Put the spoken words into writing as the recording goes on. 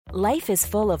Life is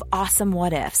full of awesome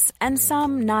what-ifs, and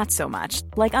some not so much,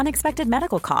 like unexpected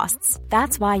medical costs.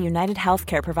 That's why United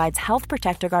Healthcare provides Health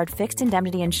Protector Guard fixed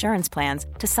indemnity insurance plans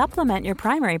to supplement your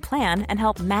primary plan and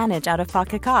help manage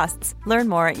out-of-pocket costs. Learn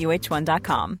more at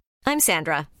uh1.com. I'm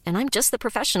Sandra, and I'm just the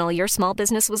professional your small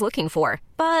business was looking for.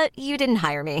 But you didn't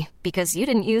hire me because you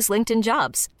didn't use LinkedIn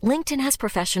Jobs. LinkedIn has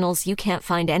professionals you can't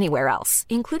find anywhere else,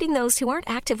 including those who aren't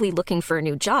actively looking for a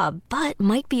new job, but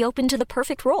might be open to the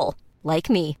perfect role, like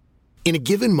me. In a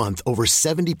given month, over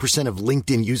 70% of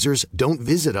LinkedIn users don't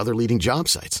visit other leading job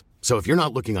sites. So if you're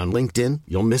not looking on LinkedIn,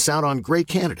 you'll miss out on great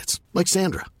candidates like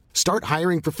Sandra. Start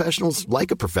hiring professionals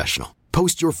like a professional.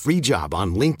 Post your free job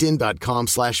on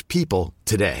linkedin.com/people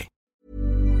today.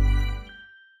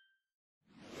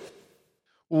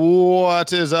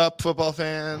 What is up, football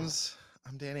fans?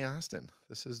 I'm Danny Austin.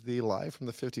 This is the Live from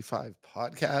the 55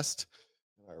 podcast.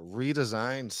 Our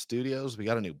redesigned studios. We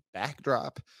got a new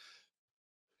backdrop.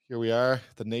 Here we are,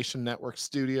 the Nation Network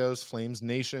Studios, Flames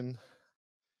Nation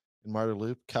in Martyr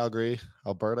Loop, Calgary,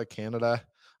 Alberta, Canada.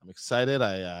 I'm excited.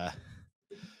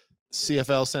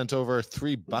 CFL sent over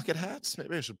 3 bucket hats.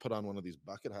 Maybe I should put on one of these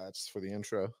bucket hats for the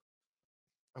intro.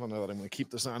 I don't know that I'm going to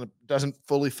keep this on. It doesn't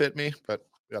fully fit me, but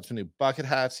we got some new bucket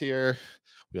hats here.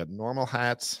 We got normal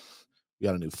hats. We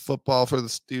got a new football for the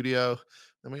studio.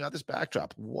 Then we got this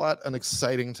backdrop. What an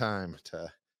exciting time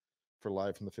for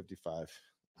Live from the 55.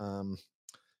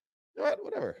 You know what?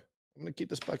 Whatever. I'm going to keep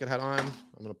this bucket hat on.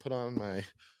 I'm going to put on my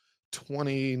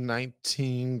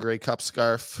 2019 Grey Cup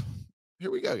scarf. Here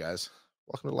we go, guys.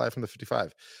 Welcome to Live from the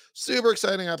 55. Super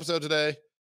exciting episode today.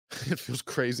 It feels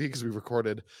crazy because we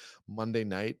recorded Monday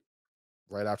night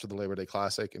right after the Labor Day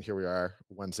Classic, and here we are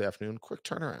Wednesday afternoon. Quick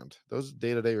turnaround. Those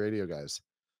day-to-day radio guys.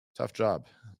 Tough job.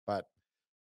 But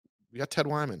we got Ted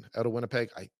Wyman out of Winnipeg.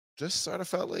 I just sort of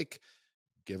felt like,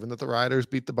 given that the Riders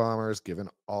beat the Bombers, given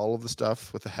all of the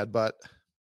stuff with the headbutt,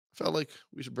 I felt like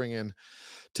we should bring in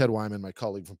Ted Wyman, my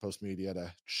colleague from Post Media,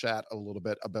 to chat a little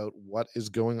bit about what is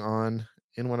going on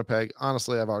in Winnipeg.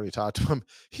 Honestly, I've already talked to him.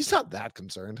 He's not that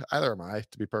concerned. Either am I,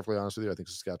 to be perfectly honest with you. I think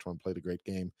Saskatchewan played a great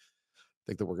game. I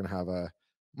think that we're going to have a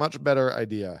much better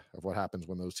idea of what happens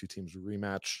when those two teams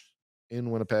rematch in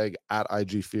Winnipeg at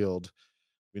IG Field.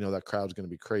 We know that crowd's going to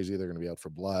be crazy. They're going to be out for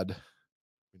blood.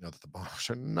 We know that the Bombers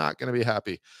are not going to be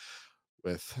happy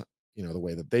with, the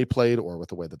way that they played or with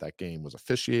the way that that game was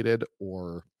officiated.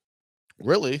 Or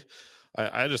really,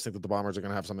 I just think that the Bombers are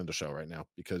going to have something to show right now,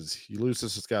 because you lose to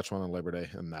Saskatchewan on Labor Day,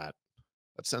 and that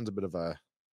sends a bit of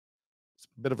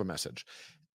a message.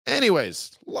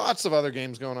 Anyways, lots of other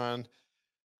games going on.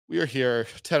 We are here.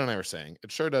 Ted and I were saying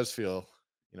it sure does feel,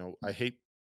 I hate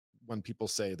when people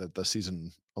say that the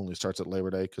season only starts at Labor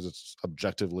Day because it's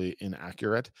objectively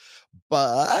inaccurate.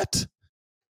 But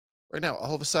right now,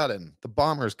 all of a sudden, the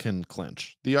Bombers can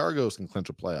clinch. The Argos can clinch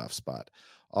a playoff spot.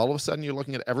 All of a sudden, you're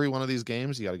looking at every one of these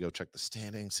games. You got to go check the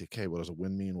standings. See, okay, what does a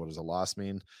win mean? What does a loss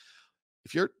mean?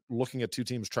 If you're looking at two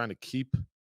teams trying to keep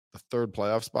the third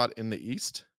playoff spot in the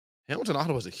East, Hamilton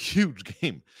Ottawa is a huge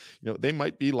game. They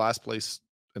might be last place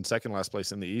and second last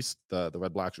place in the East. The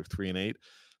Red Blacks are 3-8.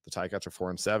 The Ticats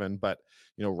are 4-7. But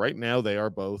right now they are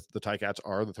both. The Ticats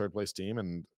are the third place team,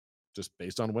 and just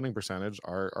based on winning percentage,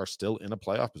 are still in a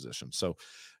playoff position. So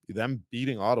them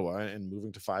beating Ottawa and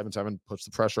moving to 5-7 puts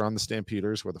the pressure on the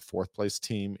Stampeders, who are the fourth place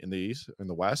team in the East, in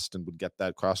the West, and would get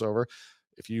that crossover.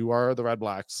 If you are the Red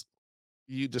Blacks,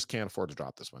 you just can't afford to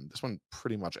drop this one. This one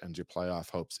pretty much ends your playoff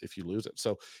hopes if you lose it.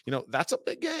 So, that's a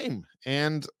big game.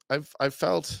 And I've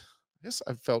felt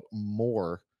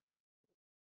more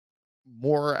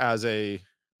as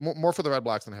more for the Red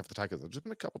Blacks than I have the Tigers. There's just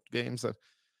been a couple of games that,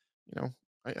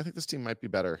 I think this team might be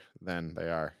better than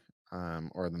they are,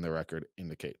 or than their record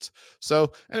indicates.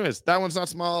 So anyways, that one's not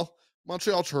small.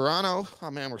 Montreal, Toronto.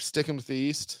 Oh man, we're sticking with the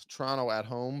East. Toronto at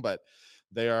home, but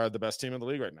they are the best team in the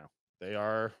league right now. They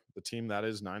are the team that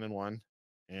is 9-1,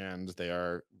 and they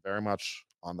are very much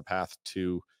on the path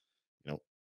to,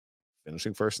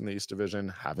 finishing first in the East Division,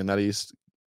 having that East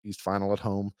final at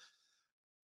home.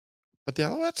 But the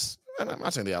Alouettes, and I'm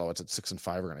not saying the Alouettes at 6-5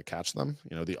 are going to catch them.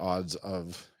 The odds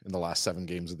of, in the last 7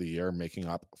 games of the year, making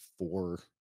up 4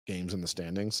 games in the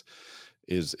standings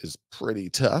is pretty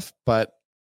tough. But,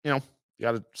 you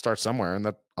got to start somewhere, and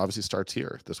that obviously starts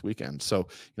here this weekend. So,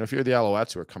 if you're the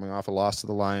Alouettes, who are coming off a loss to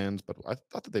the Lions, but I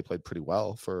thought that they played pretty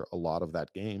well for a lot of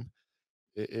that game.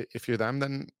 If you're them,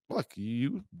 then look,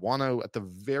 you want to, at the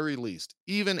very least,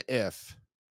 even if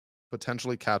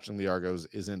potentially catching the Argos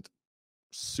isn't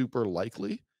super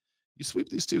likely, you sweep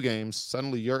these 2 games,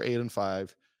 suddenly you're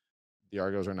 8-5, the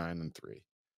Argos are 9-3.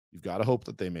 You've got to hope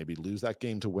that they maybe lose that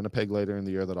game to Winnipeg later in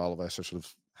the year that all of us are sort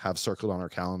of have circled on our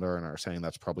calendar and are saying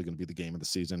that's probably going to be the game of the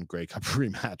season, Grey Cup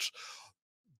rematch.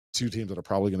 Two teams that are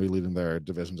probably going to be leading their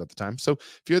divisions at the time. So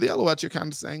if you're the Alouettes, you're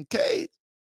kind of saying, okay,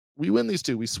 we win these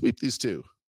two, we sweep these two,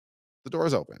 the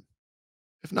door's open.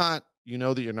 If not, you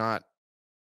know that you're not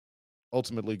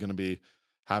ultimately going to be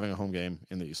having a home game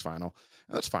in the East Final.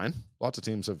 And that's fine. Lots of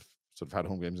teams have sort of had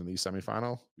home games in the East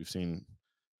semifinal. We've seen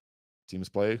teams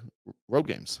play road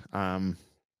games.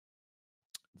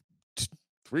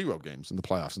 3 road games in the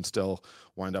playoffs and still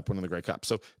wind up winning the Grey Cup.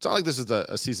 So it's not like this is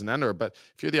a season ender, but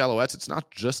if you're the Alouettes, it's not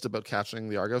just about catching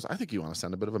the Argos. I think you want to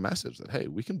send a bit of a message that, hey,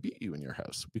 we can beat you in your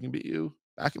house. We can beat you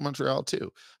back in Montreal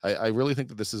too. I really think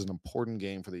that this is an important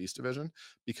game for the East Division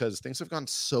because things have gone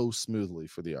so smoothly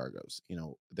for the Argos. You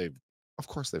know, of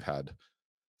course they've had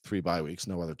 3 bye weeks.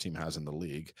 No other team has in the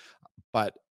league,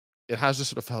 but it has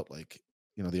just sort of felt like,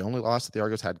 you know, the only loss that the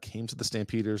Argos had came to the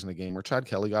Stampeders in a game where Chad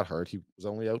Kelly got hurt. He was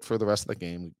only out for the rest of the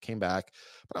game, came back,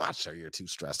 but I'm not sure you're too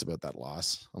stressed about that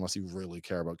loss unless you really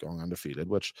care about going undefeated,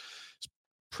 which is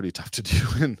pretty tough to do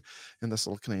in this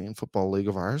little Canadian Football League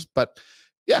of ours. But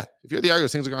yeah, if you're the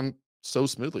Argos, things have gone so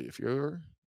smoothly. If you're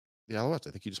the Alouettes,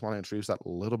 I think you just want to introduce that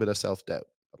little bit of self-doubt,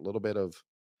 a little bit of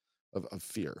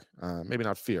fear. Maybe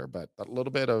not fear, but that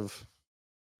little bit of,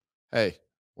 hey,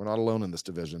 we're not alone in this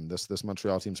division. This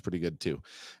Montreal team's pretty good too.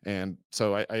 And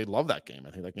so I love that game.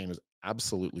 I think that game is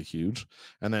absolutely huge.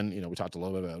 And then, you know, we talked a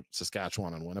little bit about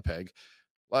Saskatchewan and Winnipeg.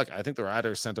 Look, I think the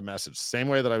Riders sent a message. Same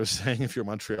way that I was saying, if you're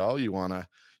Montreal, you want to,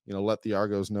 you know, let the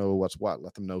Argos know what's what.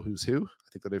 Let them know who's who. I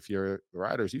think that if you're the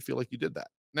Riders, you feel like you did that.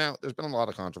 Now, there's been a lot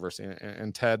of controversy,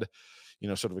 and Ted, you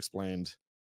know, sort of explained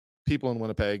people in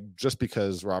Winnipeg, just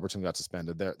because Robertson got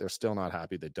suspended, they're still not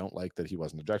happy. They don't like that he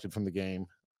wasn't ejected from the game.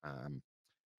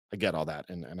 I get all that,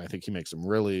 and I think he makes some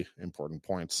really important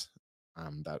points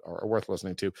that are worth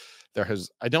listening to.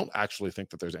 I don't actually think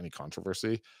that there's any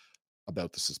controversy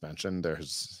about the suspension.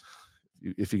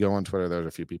 If you go on Twitter, there's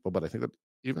a few people, but I think that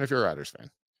even if you're a Riders fan,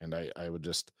 and I would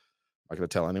just, I'm not going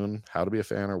to tell anyone how to be a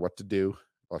fan or what to do.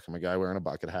 Like, I'm a guy wearing a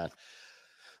bucket hat.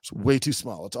 It's way too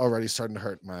small. It's already starting to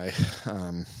hurt my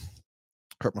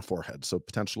forehead. So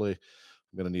potentially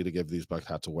I'm going to need to give these bucket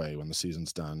hats away when the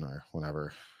season's done or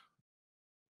whenever.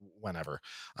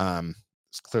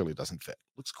 This clearly doesn't fit.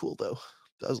 Looks cool though.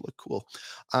 Does look cool.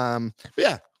 But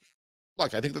yeah,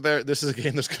 look, I think that this is a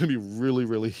game that's going to be really,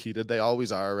 really heated. They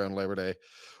always are around Labor Day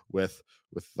with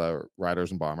the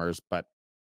Riders and Bombers. But,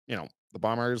 you know, the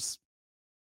Bombers,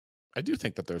 I do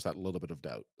think that there's that little bit of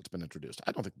doubt that's been introduced.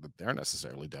 I don't think that they're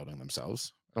necessarily doubting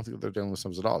themselves. I don't think that they're doubting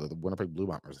themselves at all. They're the Winnipeg Blue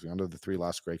Bombers. They're under the 3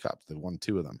 last Grey Cups. They won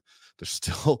 2 of them. They're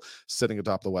still sitting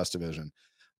atop the West Division.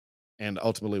 And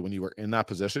ultimately, when you were in that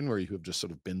position where you have just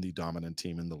sort of been the dominant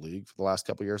team in the league for the last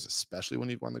couple of years, especially when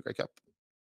you've won the Grey Cup,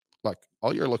 look,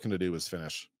 all you're looking to do is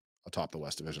finish atop the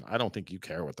West Division. I don't think you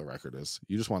care what the record is.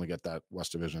 You just want to get that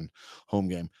West Division home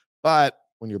game. But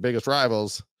when your biggest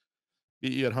rivals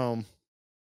beat you at home,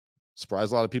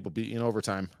 surprise a lot of people, beat you in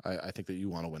overtime, I think that you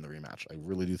want to win the rematch. I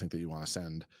really do think that you want to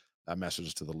send that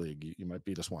message to the league. You might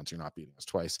beat us once, you're not beating us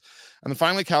twice. And then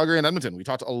finally, Calgary and Edmonton. We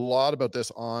talked a lot about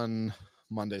this on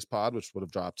Monday's pod, which would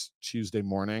have dropped Tuesday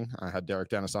morning. I had Derek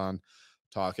Dennis on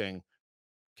talking.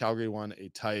 Calgary won a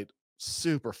tight,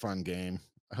 super fun game.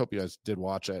 I hope you guys did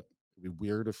watch it. It'd be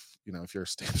weird if, you know, if you're a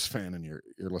Stamps fan and you're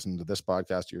listening to this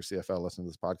podcast, you're CFL listening to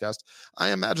this podcast.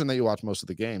 I imagine that you watch most of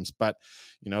the games, but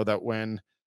you know that when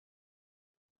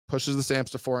pushes the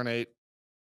Stamps to 4-8,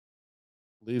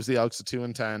 leaves the Elks to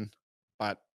 2-10.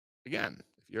 But again,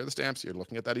 if you're the Stamps, you're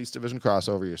looking at that East Division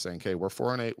crossover. You're saying, okay, we're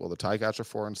 4-8. Well, the Ticats are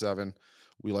 4-7.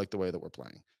 We like the way that we're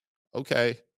playing.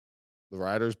 Okay, the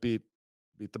Riders beat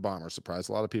the Bombers, surprised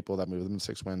a lot of people. That moved them to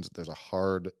 6 wins. There's a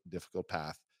hard, difficult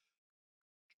path.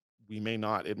 It may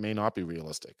not be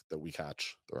realistic that we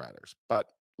catch the Riders. But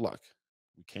look,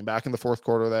 we came back in the 4th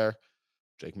quarter there.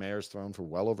 Jake Mayer's thrown for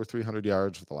well over 300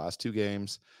 yards for the last 2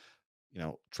 games. You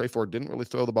know, Trey Ford didn't really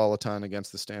throw the ball a ton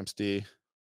against the Stamps D.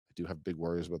 I do have big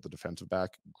worries about the defensive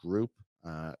back group.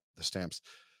 The Stamps,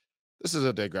 this is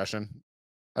a digression.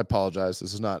 I apologize.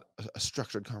 This is not a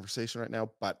structured conversation right now,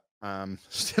 but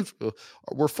Stamps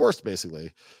were forced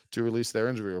basically to release their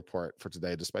injury report for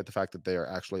today, despite the fact that they are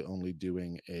actually only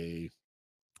doing a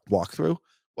walkthrough.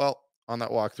 Well, on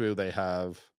that walkthrough, they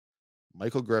have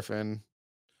Michael Griffin,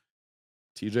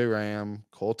 TJ Ram,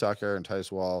 Cole Tucker, and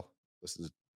Tice Wall.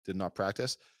 Did not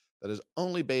practice. That is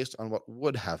only based on what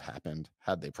would have happened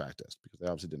had they practiced, because they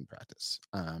obviously didn't practice.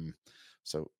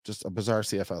 So just a bizarre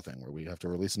CFL thing where we have to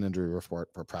release an injury report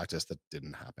for practice that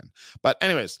didn't happen. But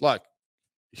anyways, look,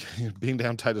 being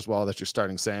down Titus Wall, that you're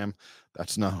starting Sam,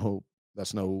 that's no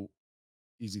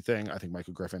easy thing. I think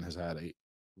Michael Griffin has had a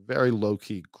very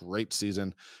low-key great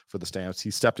season for the Stamps.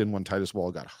 He stepped in when Titus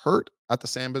Wall got hurt at the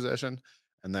same position,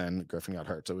 and then Griffin got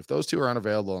hurt. So if those two are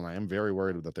unavailable, and I am very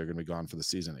worried that they're going to be gone for the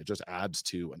season, it just adds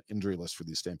to an injury list for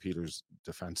these Stampeders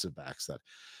defensive backs that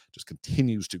just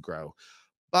continues to grow.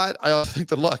 But I also think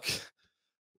that, look,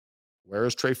 where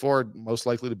is Trey Ford most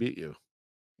likely to beat you?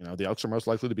 The Elks are most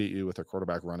likely to beat you with their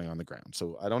quarterback running on the ground.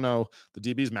 So I don't know. The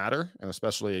DBs matter, and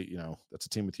especially, that's a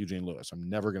team with Eugene Lewis. I'm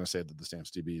never going to say that the Stamps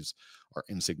DBs are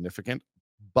insignificant,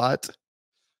 but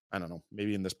I don't know.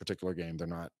 Maybe in this particular game, they're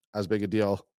not as big a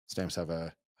deal. Stamps have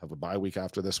a bye week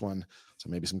after this one, so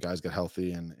maybe some guys get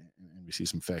healthy and we see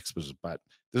some fixes. But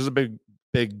this is a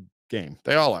big game.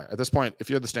 They all are at this point.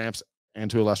 If you're the Stamps, and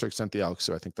to a lesser extent the Elks,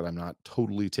 so I think that I'm not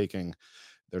totally taking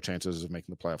their chances of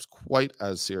making the playoffs quite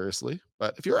as seriously.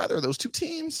 But if you're either of those two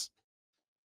teams,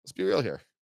 let's be real here.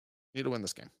 You need to win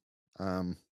this game.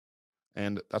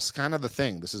 And that's kind of the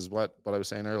thing. This is what I was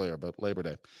saying earlier about Labor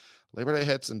Day. Labor Day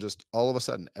hits, and just all of a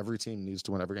sudden, every team needs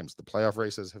to win every game. So the playoff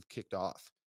races have kicked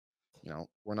off.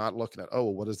 We're not looking at,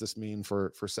 what does this mean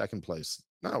for second place?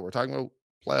 No, we're talking about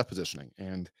playoff positioning.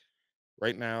 And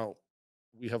right now,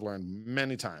 we have learned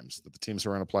many times that the teams who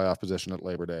are in a playoff position at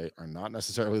Labor Day are not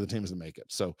necessarily the teams that make it.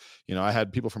 So, I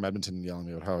had people from Edmonton yelling at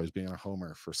me about how I was being a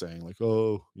homer for saying like,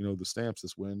 the Stamps,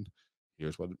 this win,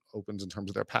 here's what it opens in terms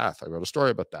of their path. I wrote a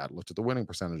story about that, looked at the winning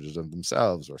percentages of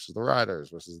themselves versus the Riders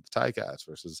versus the Ticats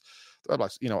versus the Red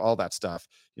Blacks, all that stuff,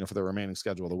 for their remaining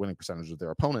schedule, the winning percentage of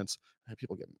their opponents. I had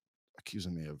people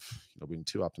accusing me of, being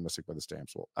too optimistic by the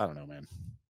Stamps. Well, I don't know, man.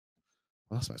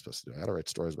 What else am I supposed to do? I got to write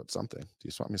stories about something. Do you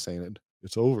just want me saying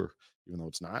it's over, even though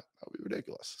it's not? That would be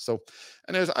ridiculous. So,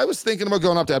 anyways, I was thinking about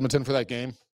going up to Edmonton for that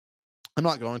game. I'm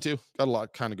not going to. Got a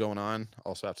lot kind of going on.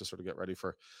 Also have to sort of get ready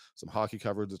for some hockey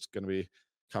coverage that's going to be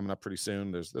coming up pretty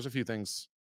soon. There's a few things.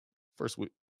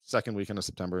 Second weekend of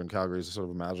September in Calgary is sort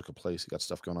of a magical place. You got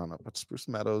stuff going on up at Spruce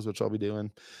Meadows, which I'll be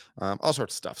doing. All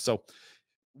sorts of stuff. So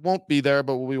won't be there,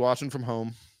 but we'll be watching from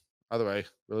home. Either way,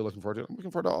 really looking forward to it. I'm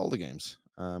looking forward to all the games.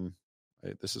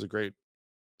 This is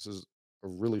a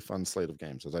really fun slate of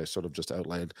games, as I sort of just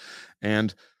outlined.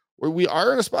 And we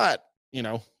are in a spot,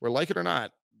 we're like it or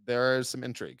not, there is some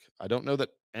intrigue. I don't know that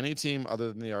any team other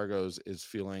than the Argos is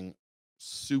feeling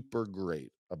super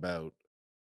great about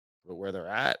where they're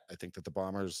at. I think that the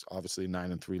Bombers, obviously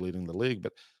 9-3 leading the league,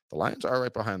 but the Lions are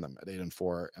right behind them at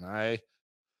 8-4. And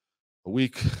a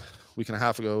week and a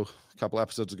half ago, a couple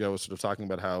episodes ago, was sort of talking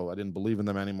about how I didn't believe in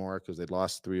them anymore because they'd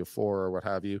lost 3 of 4 or what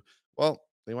have you. Well,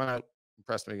 they went out,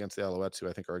 impressed me against the Alouettes, who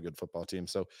I think are a good football team.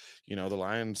 So, the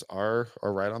Lions are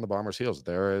right on the Bombers' heels.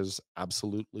 There is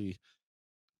absolutely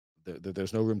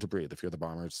there's no room to breathe if you're the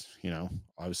Bombers.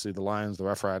 Obviously the Lions, the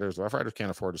Rough Riders can't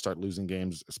afford to start losing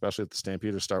games, especially if the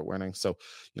Stampeders start winning. So,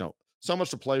 so much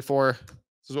to play for.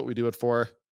 This is what we do it for.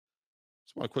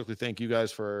 Just want to quickly thank you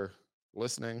guys for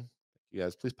listening. You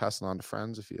guys, please pass it on to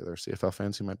friends if you're CFL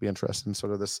fans who might be interested in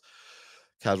sort of this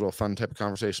casual, fun type of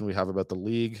conversation we have about the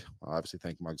league. I'll obviously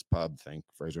thank Muggs Pub, thank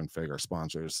Fraser and Fig, our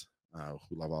sponsors.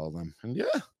 We love all of them. And yeah,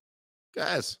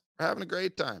 guys, we're having a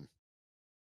great time.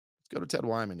 Let's go to Ted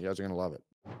Wyman. You guys are going to love it.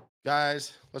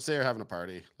 Guys, let's say you're having a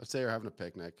party. Let's say you're having a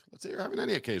picnic. Let's say you're having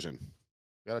any occasion.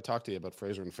 Got to talk to you about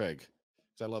Fraser and Fig,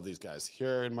 because I love these guys.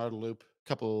 Here in Martin Loop, a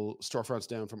couple storefronts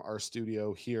down from our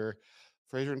studio here.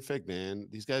 Fraser and Fig, man,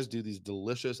 these guys do these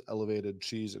delicious elevated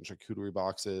cheese and charcuterie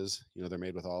boxes. They're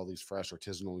made with all these fresh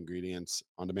artisanal ingredients,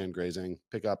 on-demand grazing,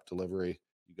 pick up, delivery.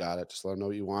 You got it. Just let them know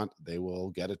what you want. They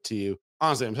will get it to you.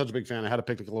 Honestly, I'm such a big fan. I had a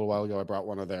picnic a little while ago. I brought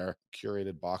one of their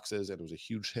curated boxes, and it was a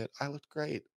huge hit. I looked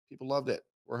great. People loved it.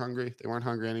 We're hungry. They weren't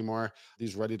hungry anymore.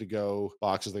 These ready-to-go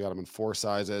boxes, they got them in 4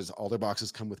 sizes. All their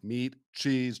boxes come with meat,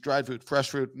 cheese, dried fruit, fresh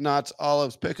fruit, nuts,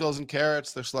 olives, pickles, and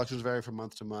carrots. Their selections vary from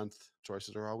month to month.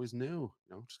 Choices are always new.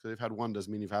 Just because they've had one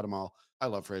doesn't mean you've had them all. I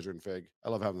love Fraser and Fig. I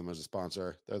love having them as a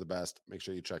sponsor. They're the best. Make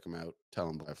sure you check them out. Tell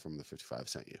them Live from the 55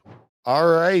 sent you. All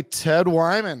right, Ted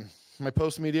Wyman, my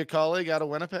post-media colleague out of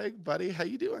Winnipeg. Buddy, how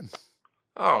you doing?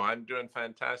 Oh, I'm doing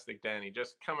fantastic, Danny.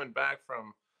 Just coming back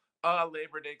from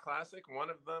Labor Day Classic, one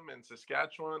of them in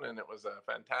Saskatchewan, and it was a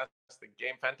fantastic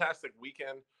game, fantastic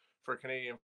weekend for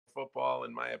Canadian football,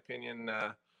 in my opinion.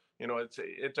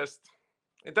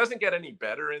 It doesn't get any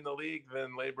better in the league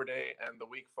than Labor Day and the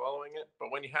week following it,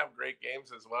 but when you have great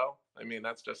games as well,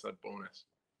 that's just a bonus.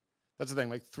 That's the thing.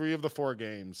 Like 3 of the 4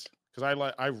 games, because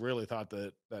I really thought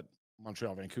that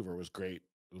Montreal Vancouver was great.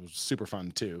 It was super fun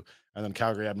too, and then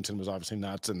Calgary Edmonton was obviously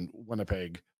nuts, and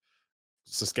Winnipeg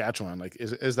Saskatchewan. Like,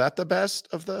 is that the best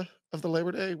of the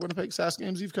Labor Day Winnipeg Sask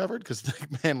games you've covered? Because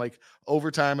man, like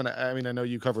overtime, and I know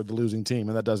you covered the losing team,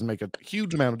 and that doesn't make a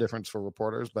huge amount of difference for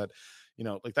reporters, but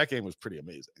like that game was pretty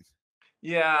amazing.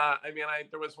 Yeah, I mean,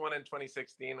 there was one in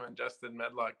 2016 when Justin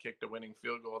Medlock kicked a winning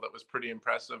field goal that was pretty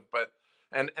impressive. But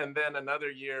and then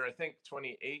another year, I think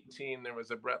 2018, there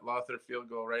was a Brett Lothar field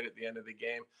goal right at the end of the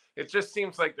game. It just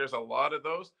seems like there's a lot of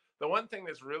those. The one thing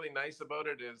that's really nice about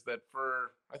it is that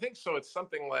I think so, it's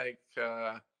something like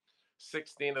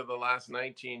 16 of the last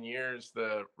 19 years,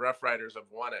 the Rough Riders have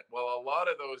won it. Well, a lot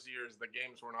of those years, the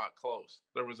games were not close.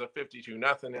 There was a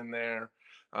 52-0 in there.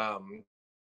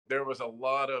 There was a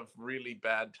lot of really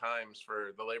bad times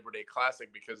for the Labor Day Classic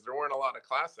because there weren't a lot of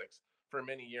classics for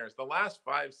many years. The last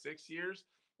 5-6 years,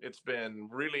 it's been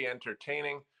really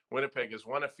entertaining. Winnipeg has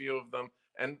won a few of them.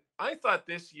 And I thought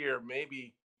this year,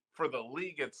 maybe for the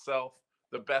league itself,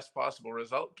 the best possible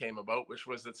result came about, which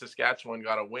was that Saskatchewan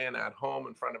got a win at home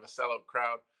in front of a sellout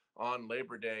crowd on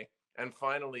Labor Day and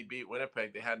finally beat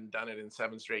Winnipeg. They hadn't done it in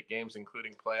 7 straight games,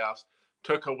 including playoffs.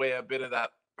 Took away a bit of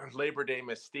that Labor Day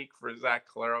mystique for Zach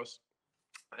Collaros,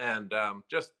 and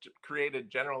just created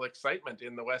general excitement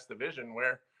in the West Division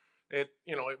where it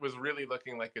was really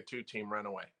looking like a 2-team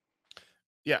runaway.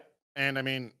 Yeah, and I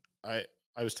mean, I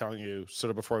was telling you sort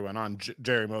of before we went on,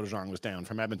 Jerry Modejong was down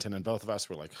from Edmonton, and both of us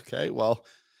were like, okay, well,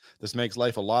 this makes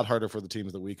life a lot harder for the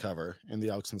teams that we cover in the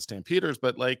Elks and Stampeders,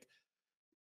 but like,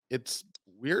 it's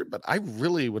weird, but I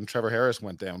really, when Trevor Harris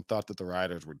went down, thought that the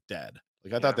Riders were dead.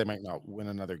 Like, I thought they might not win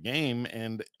another game,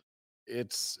 and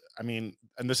I mean,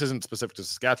 and this isn't specific to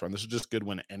Saskatchewan. This is just good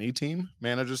when any team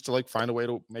manages to like find a way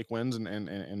to make wins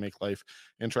and make life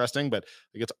interesting. But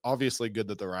like, it's obviously good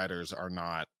that the Riders are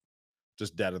not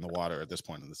just dead in the water at this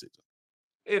point in the season.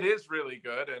 It is really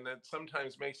good, and it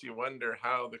sometimes makes you wonder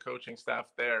how the coaching staff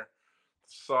there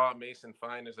saw Mason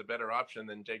Fine as a better option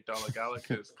than Jake Dolegala,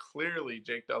 because clearly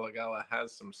Jake Dolegala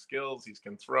has some skills. He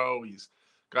can throw. He's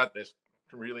got this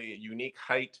really unique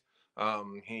height. But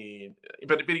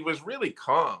he was really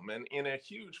calm and in a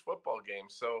huge football game.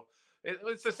 So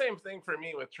it's the same thing for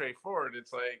me with Trey Ford.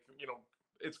 It's like,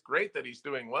 it's great that he's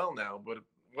doing well now, but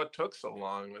what took so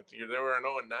long? There were an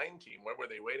 0-9 team. What were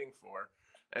they waiting for?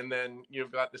 And then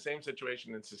you've got the same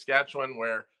situation in Saskatchewan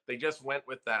where they just went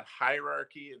with that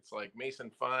hierarchy. It's like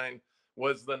Mason Fine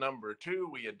was the number 2.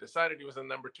 We had decided he was the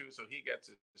number 2, so he gets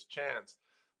his chance.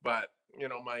 But,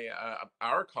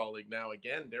 our colleague now,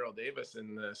 again, Daryl Davis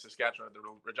in the Saskatchewan, the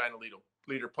Regina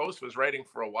Leader Post, was writing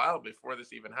for a while before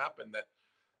this even happened that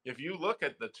if you look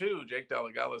at the 2, Jake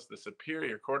Dolegala is the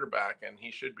superior quarterback and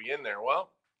he should be in there.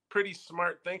 Well, pretty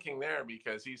smart thinking there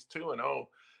because he's 2-0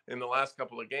 in the last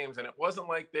couple of games. And it wasn't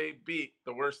like they beat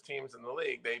the worst teams in the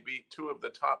league. They beat 2 of the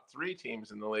top 3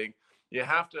 teams in the league. You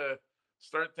have to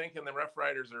start thinking the Rough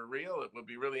Riders are real. It would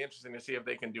be really interesting to see if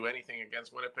they can do anything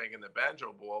against Winnipeg in the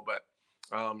Banjo Bowl. But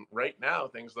right now,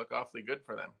 things look awfully good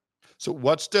for them. So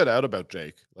what stood out about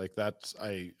Jake? Like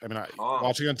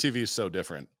watching on TV is so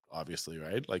different, obviously,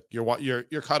 right? Like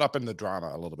you're caught up in the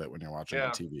drama a little bit when you're watching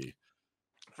on TV.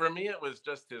 For me, it was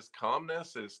just his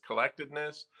calmness, his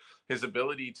collectedness, his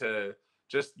ability to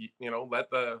just, let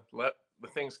the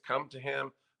things come to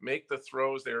him, make the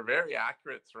throws. They were very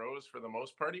accurate throws for the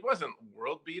most part. He wasn't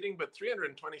world beating, but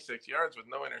 326 yards with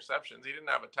no interceptions. He didn't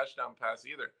have a touchdown pass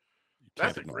either.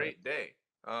 That's a great day.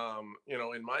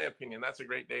 In my opinion, that's a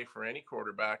great day for any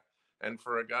quarterback. And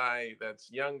for a guy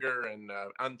that's younger and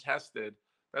untested,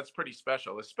 that's pretty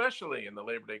special, especially in the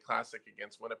Labor Day Classic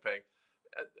against Winnipeg.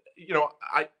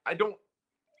 I don't,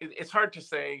 it's hard to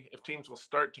say if teams will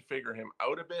start to figure him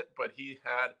out a bit, but he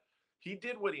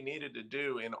did what he needed to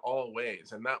do in all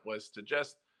ways. And that was to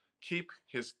just keep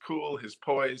his cool, his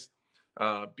poise,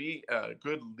 be a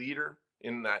good leader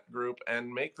in that group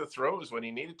and make the throws when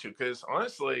he needed to. Because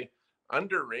honestly,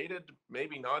 underrated,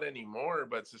 maybe not anymore,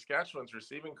 but Saskatchewan's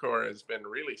receiving core has been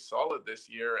really solid this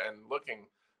year and looking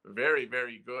very,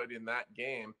 very good in that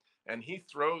game. And he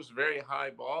throws very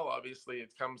high ball. Obviously,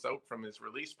 it comes out from his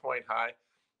release point high.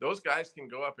 Those guys can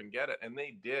go up and get it, and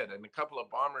they did. And a couple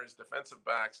of Bombers defensive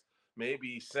backs,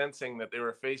 maybe sensing that they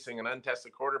were facing an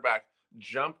untested quarterback,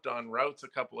 jumped on routes a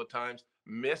couple of times,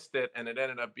 missed it, and it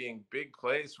ended up being big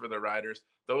plays for the Riders.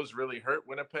 Those really hurt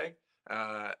Winnipeg.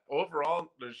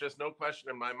 Overall, there's just no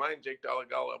question in my mind, Jake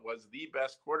Dolegala was the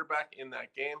best quarterback in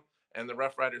that game, and the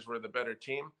Rough Riders were the better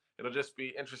team. It'll just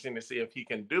be interesting to see if he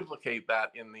can duplicate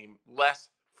that in the less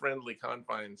friendly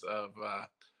confines of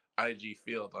IG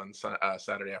Field on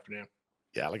Saturday afternoon.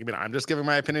 Yeah, I'm just giving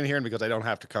my opinion here, and because I don't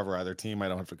have to cover either team, I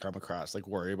don't have to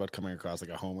worry about coming across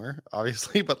like a homer,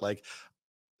 obviously. But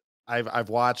I've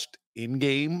watched in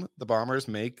game the Bombers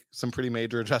make some pretty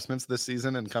major adjustments this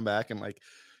season and come back and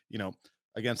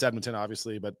against Edmonton,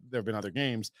 obviously, but there have been other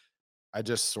games. I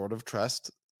just sort of trust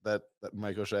that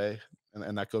Mike O'Shea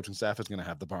and that coaching staff is going to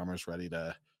have the Bombers ready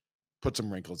to put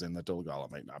some wrinkles in that Dolegala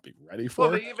might not be ready Well,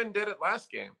 for. they even did it last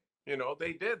game.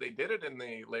 They did it in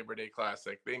the Labor Day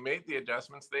Classic. They made the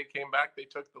adjustments. They came back. They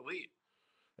took the lead,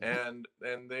 and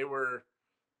they were.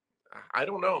 I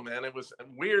don't know, man. It was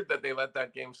weird that they let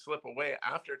that game slip away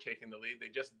after taking the lead. They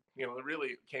just, it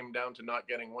really came down to not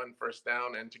getting one first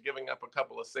down and to giving up a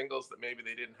couple of singles that maybe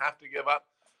they didn't have to give up,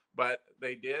 but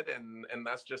they did, and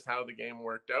that's just how the game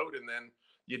worked out. And then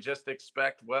you just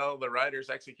expect, well, the Riders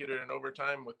executed in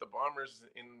overtime with the Bombers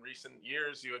in recent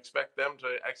years. You expect them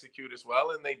to execute as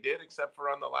well, and they did, except for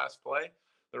on the last play.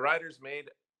 The Riders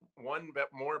made one bit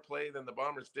more play than the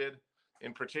Bombers did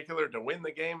in particular to win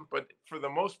the game, but for the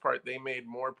most part, they made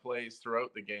more plays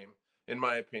throughout the game, in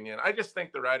my opinion. I just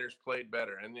think the Riders played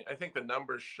better, and I think the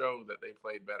numbers show that they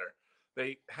played better.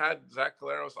 They had Zach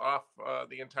Collaros off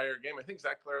the entire game. I think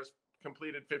Zach Collaros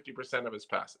completed 50% of his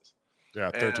passes. Yeah,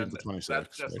 13 and for 26.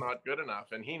 That's just right? not good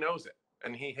enough, and he knows it.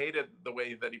 And he hated the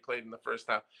way that he played in the first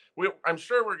half. I'm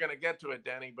sure we're going to get to it,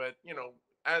 Danny, but,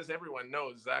 as everyone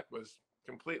knows, Zach was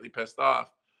completely pissed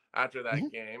off after that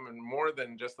game, and more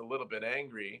than just a little bit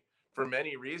angry for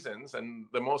many reasons. And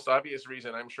the most obvious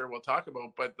reason I'm sure we'll talk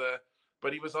about,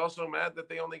 but he was also mad that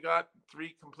they only got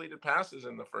 3 completed passes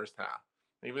in the first half.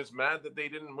 He was mad that they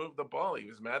didn't move the ball. He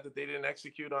was mad that they didn't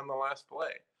execute on the last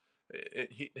play.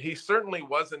 He certainly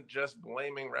wasn't just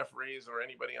blaming referees or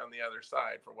anybody on the other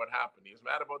side for what happened. He was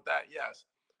mad about that, yes,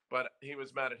 but he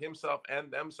was mad at himself and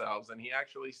themselves. And he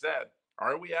actually said,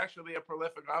 are we actually a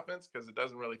prolific offense? Because it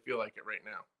doesn't really feel like it right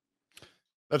now.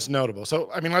 That's notable.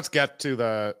 So, let's get to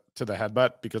the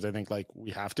headbutt, because I think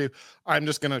we have to. I'm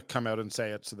just going to come out and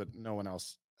say it so that no one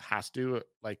else has to.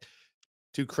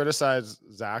 To criticize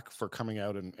Zach for coming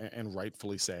out and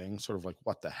rightfully saying sort of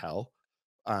what the hell.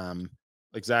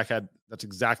 Zach that's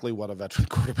exactly what a veteran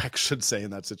quarterback should say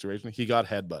in that situation. He got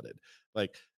headbutted.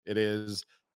 It is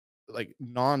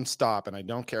nonstop. And I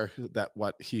don't care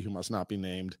what he who must not be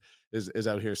named is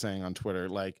out here saying on Twitter.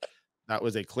 That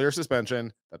was a clear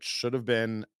suspension. That should have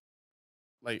been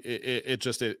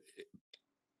the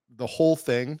whole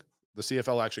thing. The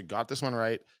CFL actually got this one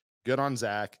right. Good on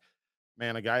Zach,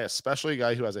 man. Especially a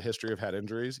guy who has a history of head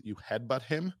injuries. You headbutt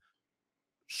him,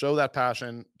 show that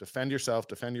passion, defend yourself,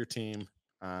 defend your team.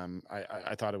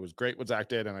 I thought it was great what Zach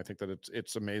did, and I think that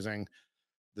it's amazing.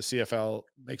 The CFL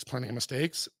makes plenty of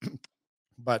mistakes,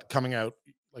 but coming out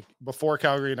before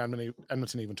Calgary and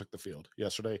Edmonton even took the field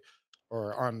yesterday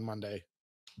or on Monday,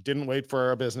 didn't wait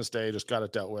for a business day, just got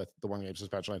it dealt with. The 1 game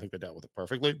suspension, I think they dealt with it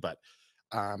perfectly, but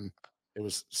it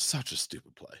was such a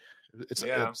stupid play. It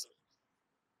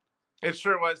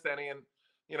sure was, Danny. And,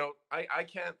 I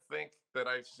can't think that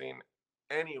I've seen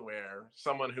anywhere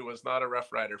someone who was not a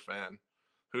Rough Rider fan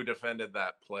who defended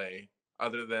that play,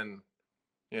 other than,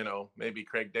 maybe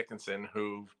Craig Dickinson,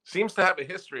 who seems to have a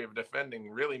history of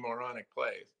defending really moronic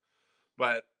plays.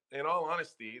 But in all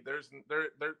honesty, there's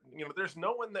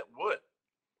no one that would.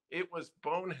 It was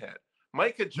bonehead.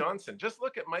 Micah Johnson, just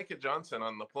look at Micah Johnson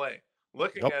on the play,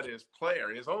 looking at his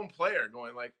own player,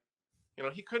 going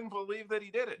he couldn't believe that he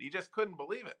did it. He just couldn't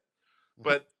believe it.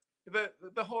 But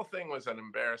the whole thing was an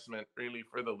embarrassment, really,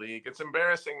 for the league. It's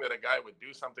embarrassing that a guy would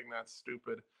do something that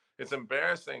stupid. It's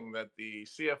embarrassing that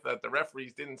that the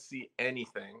referees didn't see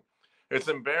anything. It's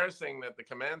embarrassing that the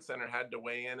command center had to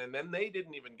weigh in, and then they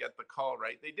didn't even get the call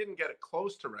right. They didn't get it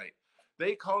close to right.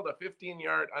 They called a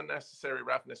 15-yard unnecessary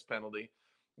roughness penalty.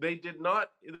 They did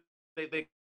not. They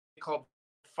called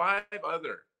 5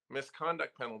 other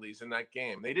misconduct penalties in that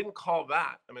game. They didn't call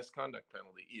that a misconduct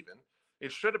penalty even.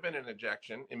 It should have been an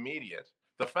ejection, immediate.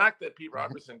 The fact that Pete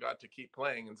Robertson got to keep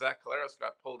playing and Zach Collaros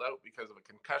got pulled out because of a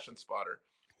concussion spotter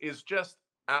is just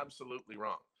absolutely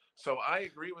wrong. So I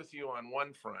agree with you on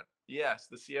one front. Yes,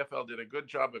 the CFL did a good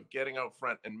job of getting out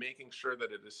front and making sure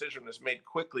that a decision was made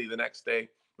quickly the next day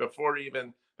before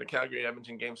even the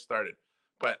Calgary-Edmonton game started.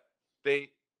 But they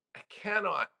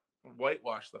cannot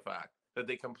whitewash the fact that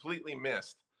they completely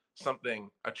missed something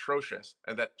atrocious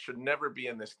and that should never be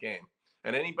in this game.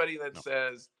 And anybody that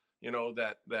says,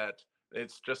 that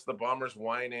it's just the Bombers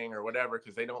whining or whatever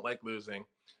because they don't like losing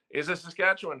is a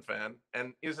Saskatchewan fan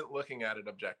and isn't looking at it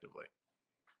objectively.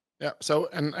 Yeah. So,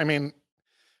 and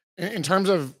in terms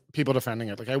of people defending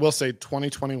it, I will say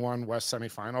 2021 West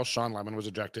semifinal, Sean Lemon was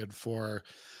ejected for,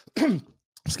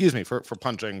 excuse me, for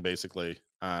punching basically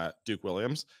Duke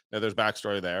Williams. Now there's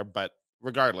backstory there, but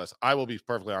regardless, I will be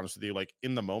perfectly honest with you.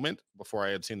 In the moment before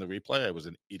I had seen the replay, I was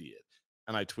an idiot.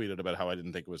 And I tweeted about how I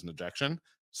didn't think it was an ejection.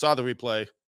 Saw the replay,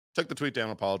 took the tweet down,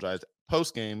 apologized.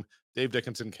 Post game, Dave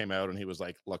Dickinson came out and he was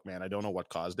like, look, man, I don't know what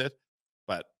caused it,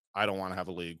 but I don't want to have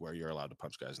a league where you're allowed to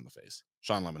punch guys in the face.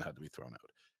 Sean Lemon had to be thrown out.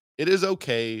 it is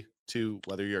okay to,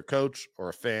 whether you're a coach or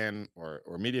a fan or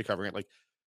media covering it, like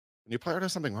when your player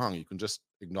does something wrong, you can just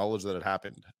acknowledge that it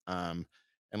happened. And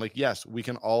like, yes, we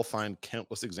can all find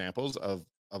countless examples of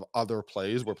other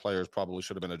plays where players probably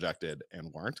should have been ejected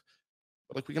and weren't.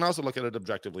 But like, we can also look at it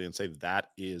objectively and say that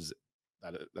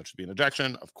should be an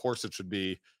ejection. Of course, it should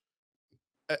be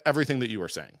everything that you were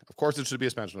saying. Of course, it should be a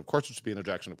suspension. Of course, it should be an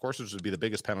ejection. Of course, it should be the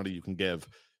biggest penalty you can give.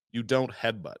 You don't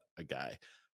headbutt a guy.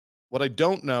 What I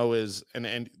don't know is,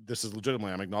 and this is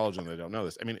legitimately, I'm acknowledging that I don't know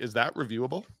this. I mean, is that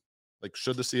reviewable? Like,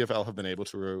 should the CFL have been able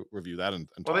to review that?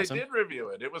 Well, they did review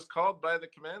it. It was called by the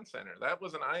command center. That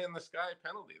was an eye in the sky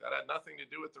penalty. That had nothing to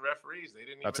do with the referees. They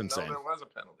didn't even know there was a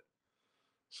penalty.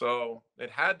 So it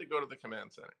had to go to the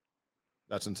command center.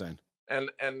 That's insane. And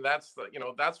that's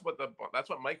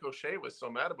what Mike O'Shea was so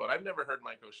mad about. I've never heard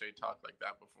Mike O'Shea talk like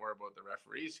that before about the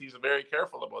referees. He's very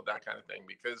careful about that kind of thing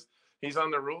because he's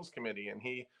on the rules committee and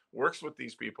he works with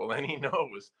these people, and he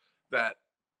knows that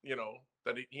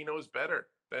he knows better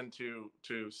than to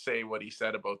say what he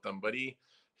said about them. But he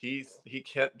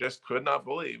just could not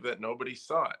believe that nobody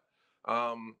saw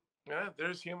it.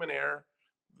 There's human error.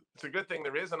 It's a good thing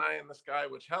there is an eye in the sky,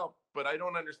 which helped. But I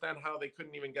don't understand how they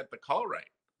couldn't even get the call right.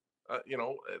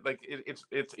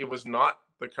 It was not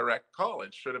the correct call.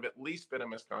 It should have at least been a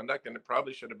misconduct, and it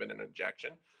probably should have been an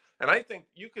ejection. And I think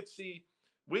you could see,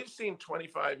 we've seen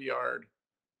 25-yard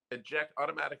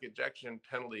automatic ejection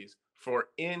penalties for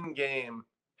in-game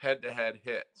head-to-head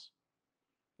hits,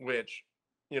 which,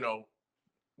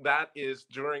 that is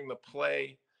during the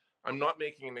play. I'm not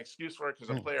making an excuse for it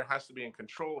because a player has to be in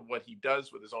control of what he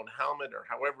does with his own helmet or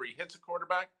however he hits a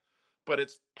quarterback, but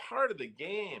it's part of the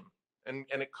game. And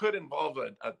it could involve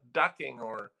a ducking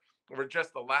or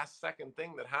just the last second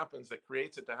thing that happens that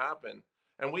creates it to happen.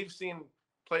 And we've seen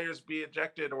players be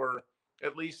ejected or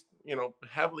at least,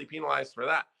 heavily penalized for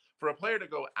that. For a player to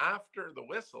go after the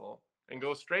whistle and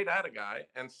go straight at a guy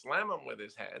and slam him with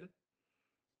his head,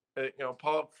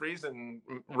 Paul Friesen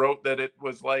wrote that it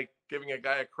was like giving a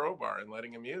guy a crowbar and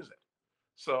letting him use it.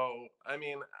 So, I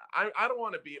mean, I don't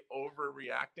want to be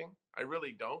overreacting. I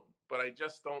really don't. But I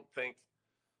just don't think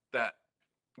that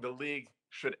the league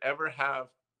should ever have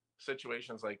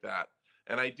situations like that.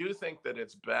 And I do think that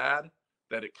it's bad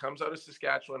that it comes out of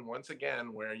Saskatchewan once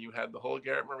again, where you had the whole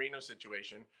Garrett Marino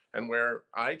situation, and where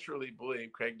I truly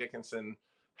believe Craig Dickinson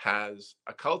has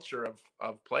a culture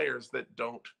of players that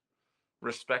don't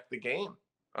respect the game.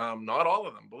 Not all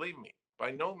of them, believe me,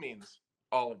 by no means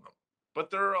all of them, but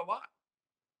there are a lot.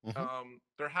 Mm-hmm.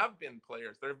 There have been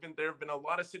players. There have been a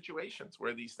lot of situations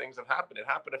where these things have happened. It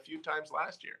happened a few times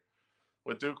last year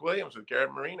with Duke Williams, with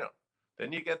Garrett Marino.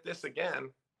 Then you get this again.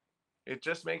 It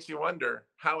just makes you wonder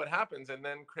how it happens. And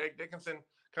then Craig Dickinson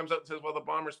comes out and says, well, the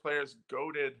Bombers players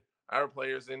goaded our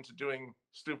players into doing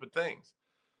stupid things.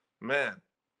 Man,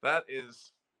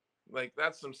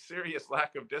 that's some serious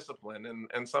lack of discipline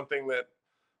and something that,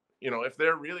 if they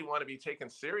really want to be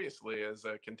taken seriously as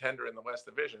a contender in the West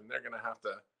Division, they're going to have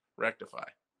to rectify.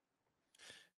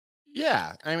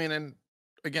 Yeah. I mean, and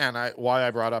again, why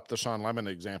I brought up the Sean Lemon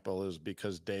example is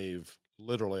because Dave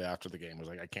literally after the game was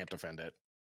like, I can't defend it.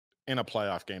 In a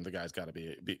playoff game, the guy's got to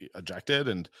be ejected.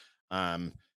 And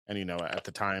at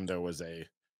the time there was the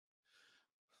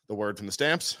word from the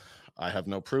Stamps. I have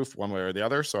no proof one way or the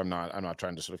other, so I'm not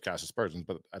trying to sort of cast aspersions.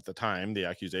 But at the time, the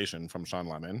accusation from Sean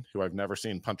Lemon, who I've never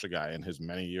seen punch a guy in his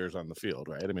many years on the field,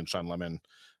 right? I mean, Sean Lemon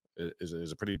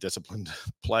is a pretty disciplined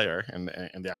player, and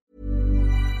the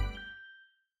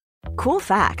Cool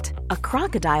fact, a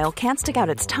crocodile can't stick out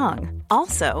its tongue.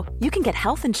 Also, you can get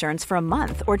health insurance for a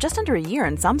month or just under a year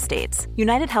in some states.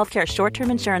 United Healthcare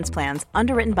short-term insurance plans,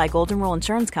 underwritten by Golden Rule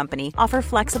Insurance Company, offer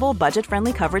flexible,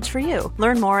 budget-friendly coverage for you.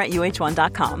 Learn more at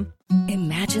UH1.com.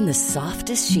 Imagine the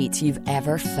softest sheets you've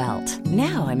ever felt.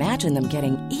 Now imagine them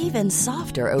getting even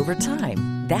softer over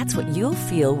time. That's what you'll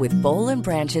feel with Boll &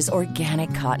 Branch's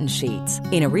organic cotton sheets.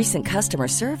 In a recent customer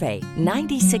survey,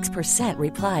 96%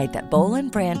 replied that Boll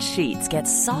 & Branch sheets get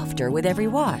softer with every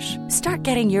wash. Start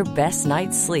getting your best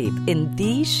night's sleep in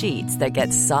these sheets that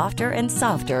get softer and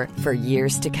softer for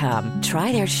years to come.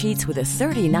 Try their sheets with a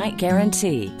 30-night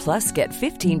guarantee. Plus, get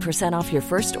 15% off your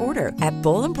first order at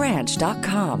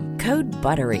bollandbranch.com. Code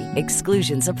BUTTERY.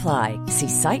 Exclusions apply. See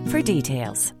site for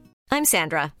details. I'm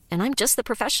Sandra, and I'm just the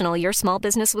professional your small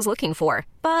business was looking for.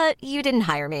 But you didn't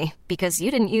hire me because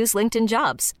you didn't use LinkedIn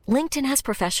Jobs. LinkedIn has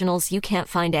professionals you can't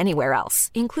find anywhere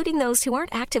else, including those who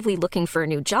aren't actively looking for a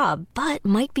new job, but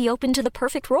might be open to the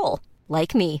perfect role,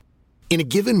 like me. In a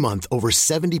given month, over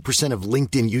 70% of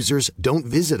LinkedIn users don't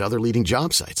visit other leading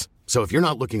job sites. So if you're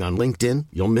not looking on LinkedIn,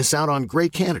 you'll miss out on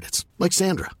great candidates like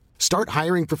Sandra. Start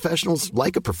hiring professionals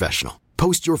like a professional.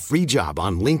 Post your free job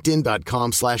on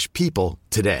linkedin.com/people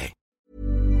today.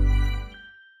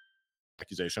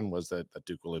 Accusation was that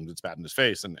Duke Williams had spat in his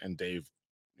face, and Dave,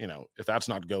 if that's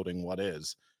not goating, what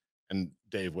is? And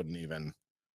Dave wouldn't even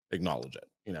acknowledge it.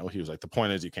 He was like, the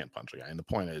point is you can't punch a guy, and the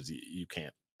point is you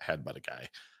can't headbutt a guy.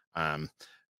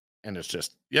 And it's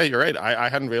just, yeah, you're right. I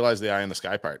hadn't realized the eye in the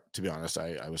sky part, to be honest.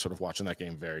 I was sort of watching that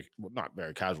game not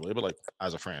very casually, but like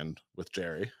as a friend with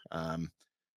Jerry.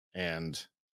 And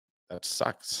that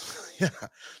sucks. Yeah,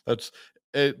 that's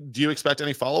it. Do you expect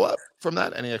any follow-up from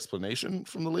that? Any explanation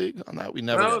from the league on that? We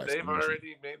never No, got they've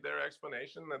already made their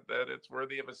explanation that it's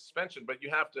worthy of a suspension, but you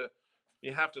have to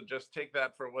just take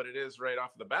that for what it is right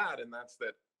off the bat, and that's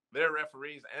that their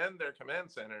referees and their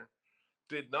command center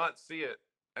did not see it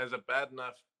as a bad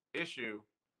enough issue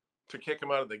to kick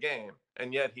him out of the game,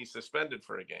 and yet he's suspended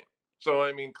for a game. So,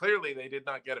 I mean, clearly they did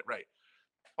not get it right.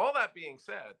 All that being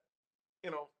said,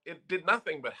 it did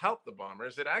nothing but help the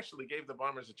Bombers. It actually gave the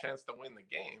Bombers a chance to win the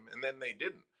game, and then they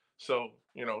didn't. So,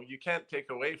 you can't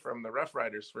take away from the Rough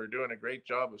Riders for doing a great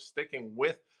job of sticking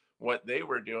with what they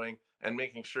were doing and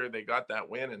making sure they got that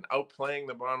win and outplaying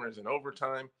the Bombers in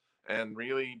overtime and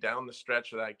really down the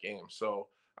stretch of that game. So,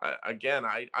 I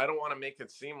don't want to make it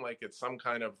seem like it's some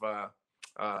kind of,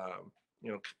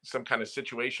 some kind of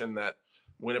situation that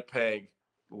Winnipeg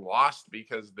lost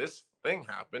because this thing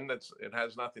happened. It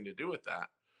has nothing to do with that.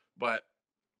 But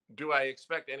do I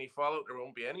expect any fallout? There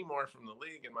won't be any more from the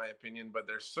league, in my opinion, but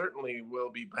there certainly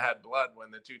will be bad blood when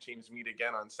the two teams meet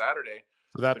again on Saturday.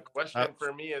 The question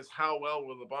for me is, how well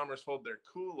will the Bombers hold their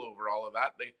cool over all of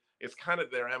that? It's kind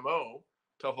of their MO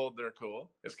to hold their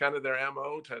cool. It's kind of their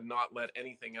MO to not let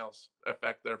anything else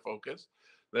affect their focus.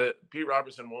 Pete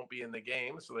Robertson won't be in the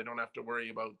game, so they don't have to worry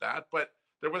about that. But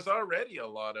there was already a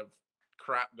lot of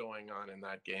crap going on in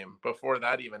that game before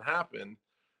that even happened.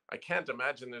 I can't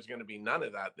imagine there's going to be none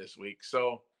of that this week.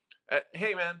 So,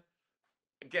 hey, man,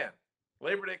 again,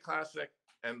 Labor Day Classic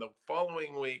and the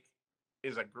following week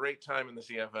is a great time in the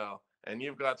CFL. And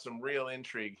you've got some real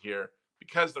intrigue here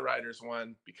because the Riders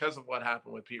won, because of what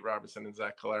happened with Pete Robertson and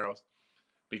Zach Collaros,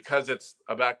 because it's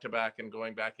a back-to-back and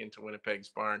going back into Winnipeg's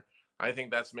barn. I think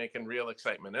that's making real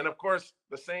excitement. And, of course,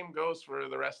 the same goes for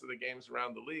the rest of the games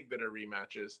around the league that are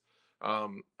rematches.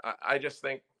 I just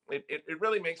think it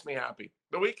really makes me happy.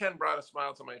 The weekend brought a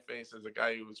smile to my face as a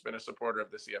guy who's been a supporter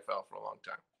of the CFL for a long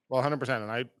time. Well, 100%.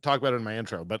 And I talked about it in my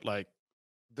intro, but like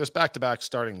this back-to-back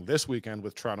starting this weekend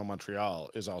with Toronto, Montreal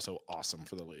is also awesome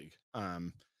for the league.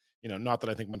 Not that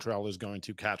I think Montreal is going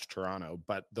to catch Toronto,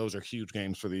 but those are huge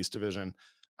games for the East Division.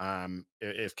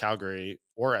 If Calgary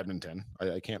or Edmonton,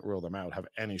 I can't rule them out, have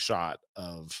any shot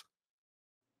of,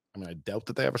 I doubt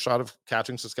that they have a shot of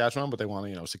catching Saskatchewan, but they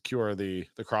want to, secure the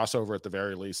crossover at the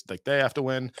very least. Like they have to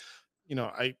win.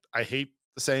 I hate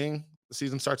the saying the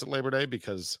season starts at Labor Day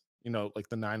because, like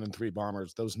the 9-3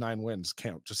 Bombers, those 9 wins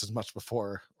count just as much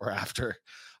before or after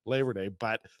Labor Day.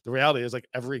 But the reality is like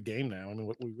every game now,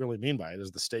 what we really mean by it is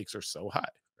the stakes are so high,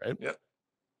 right? Yep.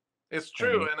 It's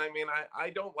true. And I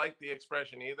don't like the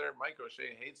expression either. Mike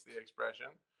O'Shea hates the expression.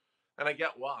 And I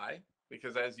get why,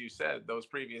 because as you said, those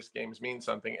previous games mean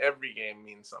something. Every game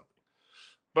means something.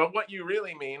 But what you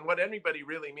really mean, what anybody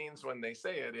really means when they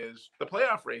say it is the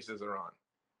playoff races are on,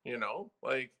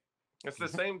 like it's the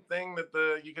same thing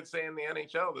that you could say in the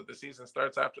NHL that the season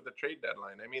starts after the trade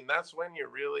deadline. That's when you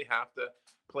really have to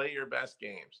play your best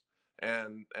games.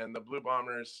 And the Blue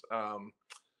Bombers, I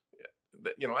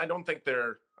don't think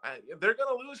they're going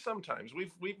to lose sometimes.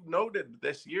 We've noted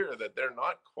this year that they're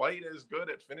not quite as good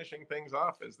at finishing things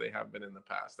off as they have been in the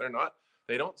past.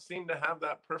 They don't seem to have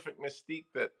that perfect mystique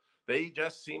that they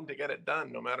just seem to get it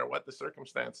done no matter what the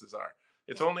circumstances are.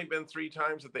 It's only been 3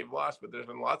 times that they've lost, but there's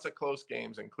been lots of close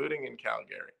games, including in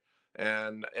Calgary.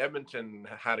 And Edmonton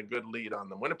had a good lead on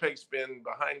them. Winnipeg's been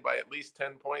behind by at least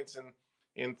 10 points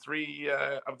in 3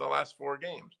 of the last 4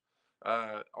 games.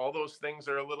 All those things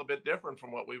are a little bit different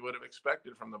from what we would have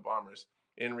expected from the Bombers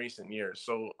in recent years.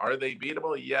 So are they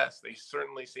beatable? Yes, they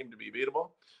certainly seem to be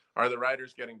beatable. Are the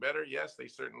Riders getting better? Yes, they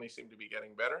certainly seem to be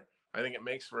getting better. I think it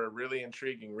makes for a really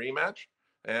intriguing rematch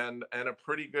and a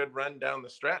pretty good run down the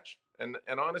stretch. And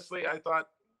honestly, I thought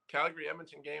Calgary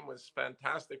Edmonton game was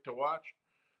fantastic to watch.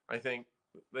 I think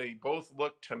they both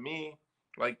look to me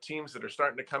like teams that are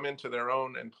starting to come into their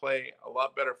own and play a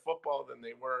lot better football than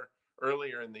they were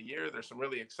earlier in the year. There's some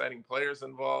really exciting players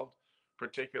involved,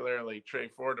 particularly Trey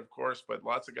Ford, of course, but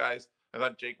lots of guys. I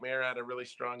thought Jake Mayer had a really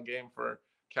strong game for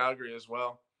Calgary as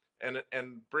well.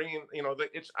 And bringing,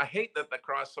 I hate that the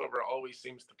crossover always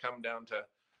seems to come down to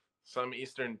some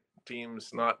Eastern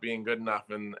teams not being good enough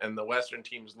and the Western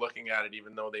teams looking at it,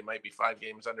 even though they might be 5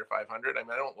 games under 500.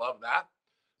 I don't love that.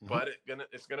 but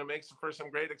it's gonna make for some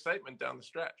great excitement down the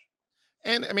stretch.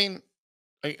 And I mean,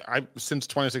 I since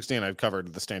 2016, I've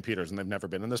covered the Stampeders, and they've never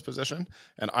been in this position.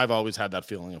 And I've always had that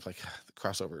feeling of like the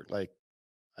crossover. Like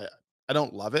I, I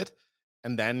don't love it.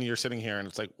 And then you're sitting here, and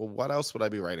it's like, well, what else would I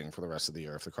be writing for the rest of the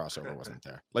year if the crossover wasn't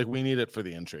there? Like we need it for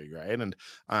the intrigue, right? And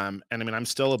I mean, I'm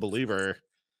still a believer.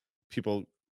 People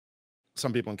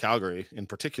Some people in Calgary in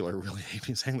particular really hate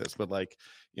me saying this, but like,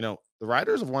 the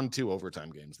Riders have won 2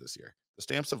 overtime games this year. The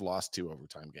Stamps have lost 2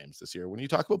 overtime games this year. When you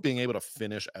talk about being able to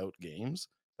finish out games,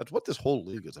 that's what this whole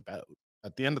league is about.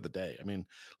 At the end of the day, I mean,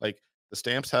 like the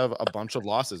Stamps have a bunch of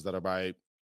losses that are by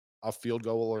a field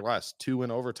goal or less, 2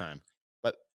 in overtime.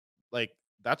 But like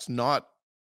that's not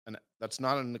an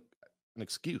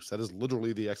excuse. That is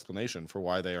literally the explanation for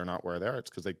why they are not where they are. It's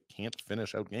because they can't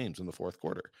finish out games in the fourth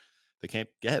quarter. They can't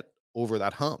get over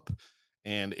that hump.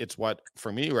 And it's what,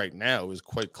 for me right now, is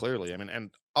quite clearly, I mean,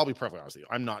 and I'll be perfectly honest with you,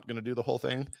 I'm not going to do the whole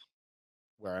thing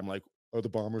where I'm like, are the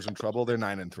Bombers in trouble? They're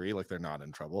 9-3. Like they're not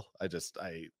in trouble. I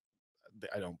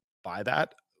don't buy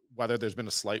that. Whether there's been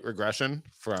a slight regression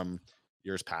from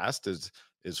years past is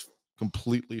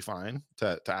completely fine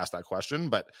to ask that question,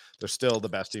 but they're still the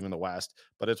best team in the West.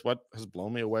 But it's what has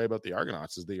blown me away about the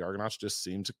Argonauts is the Argonauts just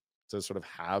seem to sort of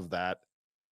have that.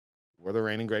 We're the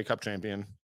reigning Grey Cup champion.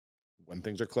 When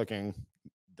things are clicking,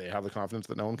 they have the confidence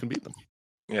that no one can beat them.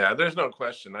 Yeah, there's no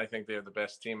question. I think they're the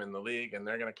best team in the league, and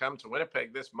they're going to come to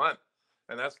Winnipeg this month,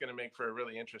 and that's going to make for a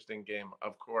really interesting game.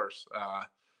 Of course,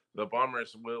 the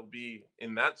Bombers will be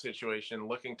in that situation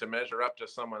looking to measure up to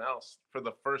someone else for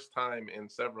the first time in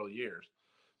several years.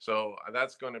 So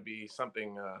that's going to be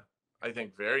something I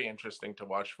think very interesting to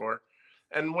watch for.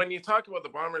 And when you talk about the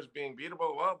Bombers being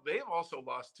beatable, well, they've also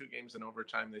lost 2 games in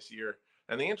overtime this year.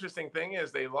 And the interesting thing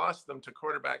is they lost them to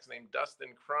quarterbacks named Dustin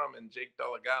Crum and Jake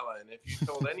Dolegala. And if you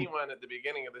told anyone at the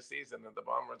beginning of the season that the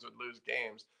Bombers would lose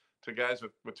games to guys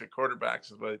with to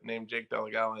quarterbacks named Jake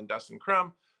Dolegala and Dustin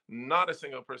Crum, not a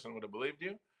single person would have believed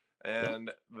you.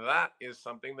 And that is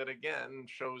something that, again,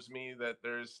 shows me that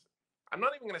I'm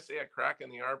not even going to say a crack in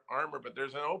the armor, but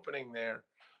there's an opening there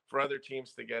for other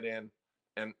teams to get in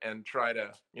and try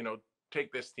to,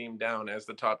 take this team down as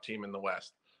the top team in the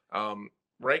West.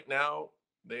 Right now,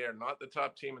 they are not the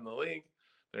top team in the league.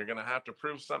 They're going to have to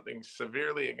prove something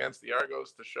severely against the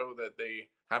Argos to show that they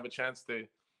have a chance to,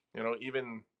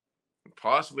 even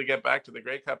possibly get back to the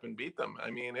Grey Cup and beat them. I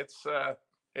mean,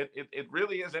 it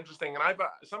really is interesting. And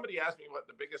somebody asked me what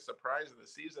the biggest surprise of the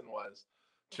season was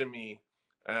to me,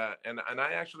 and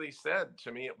I actually said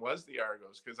to me it was the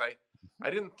Argos because I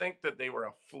didn't think that they were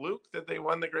a fluke that they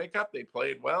won the Grey Cup. They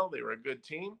played well. They were a good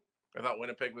team. I thought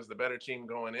Winnipeg was the better team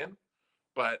going in,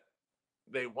 but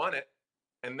they won it.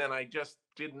 And then I just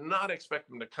did not expect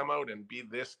them to come out and be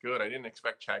this good. I didn't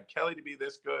expect Chad Kelly to be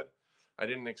this good. I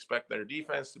didn't expect their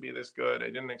defense to be this good. I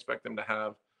didn't expect them to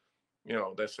have,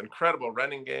 this incredible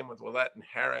running game with Willett and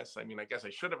Harris. I mean, I guess I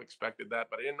should have expected that,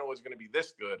 but I didn't know it was going to be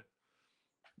this good.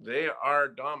 They are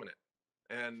dominant.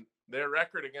 And their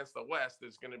record against the West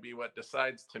is going to be what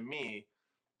decides to me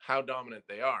how dominant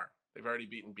they are. They've already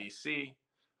beaten BC.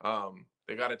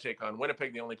 They got to take on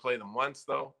Winnipeg. They only play them once,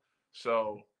 though.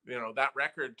 So, that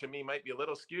record to me might be a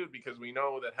little skewed because we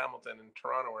know that Hamilton and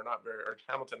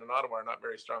Hamilton and Ottawa are not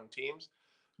very strong teams.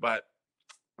 But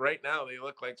right now they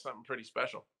look like something pretty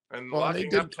special. And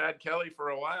locking up Chad Kelly for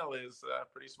a while is a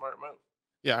pretty smart move.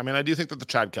 Yeah, I mean, I do think that the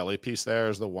Chad Kelly piece there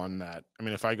is the one that, I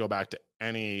mean, if I go back to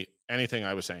anything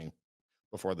I was saying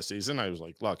before the season, I was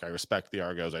like, look, I respect the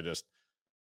Argos.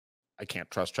 I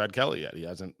can't trust Chad Kelly yet. He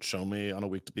hasn't shown me on a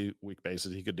week-to-week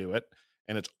basis he could do it.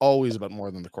 And it's always about more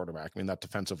than the quarterback. I mean, that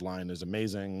defensive line is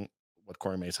amazing. What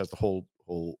Corey Mace has the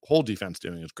whole defense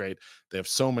doing is great. They have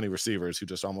so many receivers who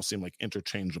just almost seem like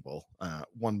interchangeable,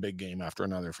 one big game after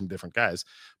another from different guys.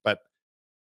 But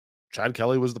Chad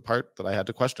Kelly was the part that I had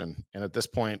to question. And at this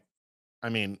point, I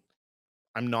mean,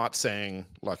 I'm not saying,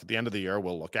 look, at the end of the year,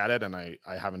 we'll look at it. And I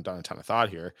haven't done a ton of thought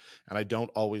here. And I don't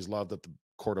always love that the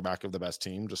quarterback of the best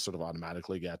team just sort of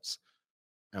automatically gets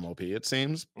MOP, it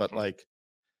seems. But like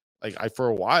I, for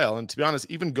a while, and to be honest,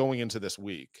 even going into this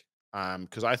week,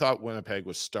 because I thought Winnipeg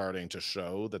was starting to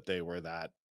show that they were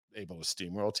that able to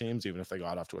steamroll teams, even if they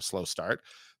got off to a slow start.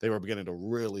 They were beginning to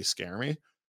really scare me.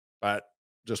 But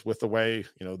just with the way,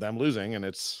 them losing, and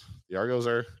it's the Argos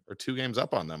are 2 games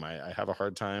up on them. I have a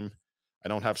hard time. I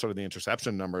don't have sort of the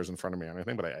interception numbers in front of me or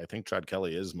anything, but I think Chad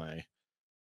Kelly is my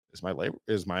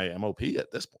MOP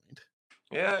at this point.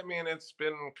 Yeah, I mean, it's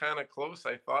been kind of close,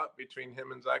 I thought, between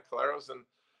him and Zach Collaros. And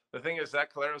the thing is,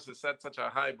 Zach Collaros has set such a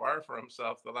high bar for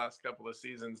himself the last couple of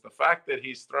seasons. The fact that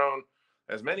he's thrown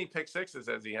as many pick sixes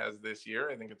as he has this year,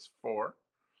 I think it's 4,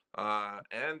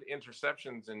 and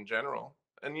interceptions in general.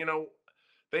 And,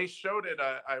 they showed it.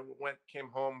 I came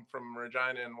home from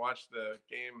Regina and watched the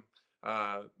game,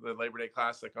 the Labor Day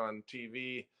Classic on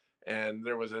TV. And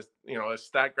there was a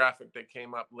stat graphic that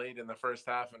came up late in the first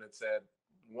half, and it said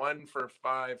 1 for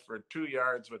 5 for 2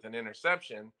 yards with an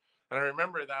interception. And I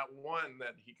remember that one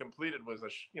that he completed was a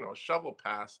shovel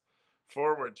pass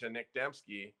forward to Nick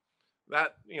Dembski.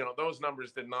 That, those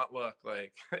numbers did not look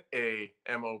like a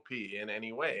MOP in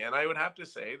any way. And I would have to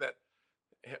say that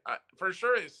for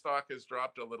sure his stock has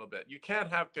dropped a little bit. You can't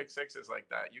have pick sixes like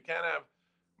that. You can't have,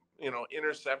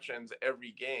 interceptions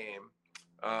every game,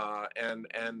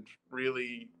 and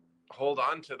really hold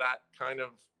on to that kind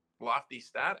of lofty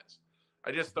status.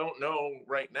 I just don't know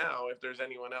right now if there's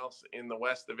anyone else in the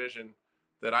West Division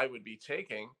that I would be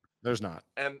taking. There's not.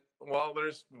 And well,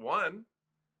 there's one.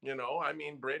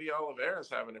 Brady Oliveira's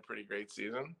having a pretty great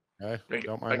season. Okay,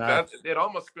 don't mind that. It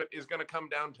almost is going to come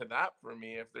down to that for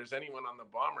me. If there's anyone on the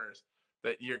Bombers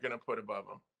that you're going to put above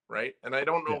them, right? And I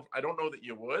don't know. Yeah. I don't know that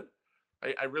you would.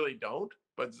 I really don't.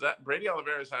 But Brady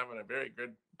Oliveira is having a very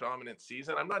good, dominant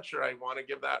season. I'm not sure I want to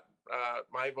give that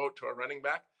my vote to a running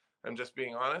back. I'm just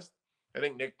being honest. I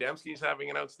think Nick Dembski's having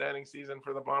an outstanding season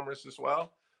for the Bombers as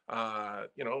well.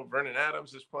 Vernon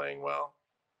Adams is playing well.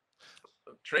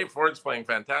 Trey Ford's playing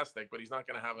fantastic, but he's not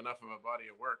going to have enough of a body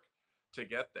of work to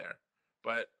get there.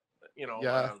 But,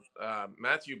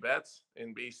 Matthew Betts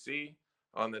in BC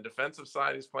on the defensive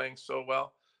side is playing so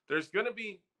well. There's going to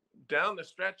be down the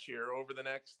stretch here over the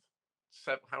next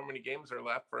how many games are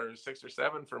left, for 6 or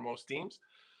 7 for most teams.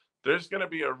 There's going to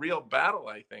be a real battle,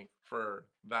 I think, for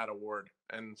that award,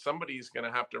 and somebody's going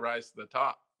to have to rise to the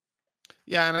top.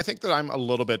 Yeah, and I think that I'm a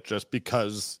little bit, just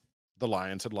because the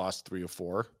Lions had lost 3 or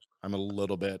 4, I'm a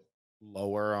little bit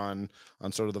lower on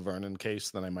sort of the Vernon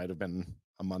case than I might have been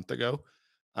a month ago.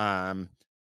 I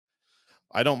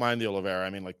don't mind the Oliveira. I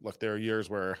mean, look, there are years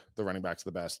where the running back's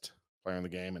the best player in the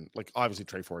game, and obviously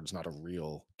Trey Ford is not a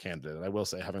real candidate. And I will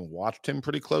say, having watched him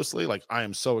pretty closely, I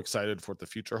am so excited for what the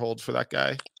future holds for that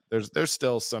guy. There's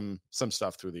still some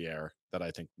stuff through the air that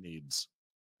I think needs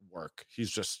work.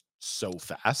 He's just so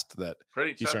fast that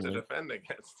pretty tough to defend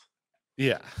against.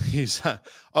 Yeah, he's the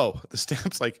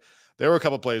Stamps, there were a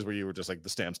couple plays where you were just the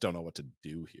Stamps don't know what to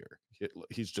do here.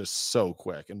 He's just so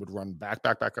quick and would run back,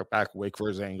 wait for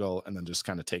his angle, and then just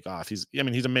kind of take off. He's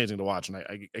amazing to watch. And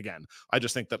I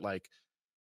just think that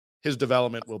his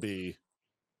development will be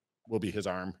his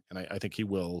arm, and I think he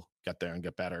will get there and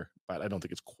get better. But I don't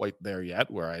think it's quite there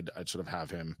yet where I'd sort of have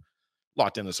him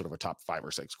locked in as sort of a top 5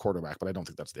 or 6 quarterback. But I don't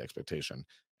think that's the expectation,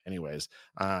 anyways.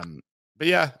 But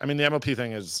yeah, the MOP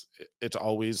thing it's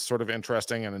always sort of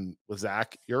interesting. And with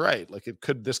Zach, you're right.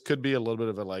 This could be a little bit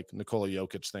of a Nikola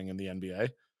Jokic thing in the NBA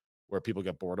where people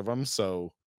get bored of him.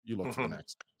 So you look for the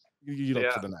next. You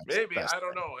look for the next. Maybe. I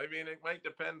don't know. It might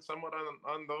depend somewhat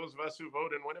on those of us who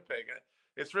vote in Winnipeg.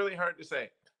 It's really hard to say.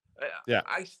 Yeah.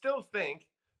 I still think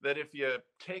that if you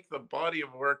take the body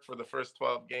of work for the first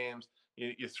 12 games,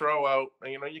 you throw out,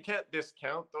 you can't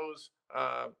discount those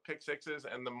pick sixes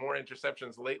and the more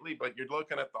interceptions lately, but you're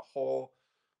looking at the whole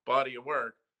body of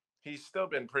work. He's still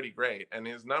been pretty great, and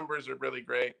his numbers are really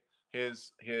great.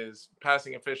 His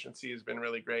passing efficiency has been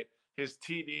really great. His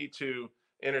TD to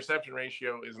interception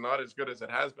ratio is not as good as it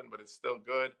has been, but it's still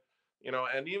good.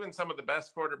 And even some of the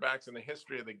best quarterbacks in the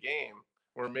history of the game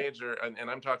were major, and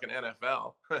I'm talking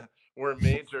NFL, were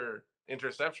major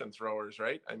interception throwers,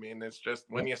 right? It's just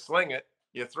when you sling it,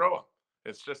 you throw them.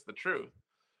 It's just the truth.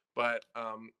 But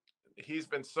he's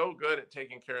been so good at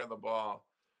taking care of the ball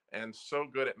and so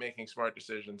good at making smart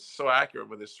decisions, so accurate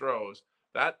with his throws.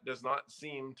 That does not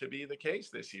seem to be the case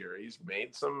this year. He's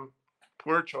made some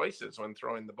poor choices when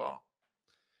throwing the ball.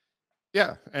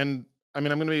 Yeah, and I'm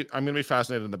gonna be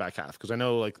fascinated in the back half, because I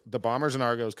know the Bombers and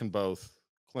Argos can both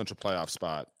clinch a playoff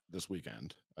spot this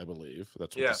weekend, I believe.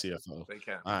 That's what the CFO they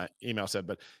can. Email said.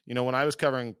 But when I was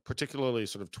covering particularly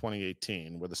sort of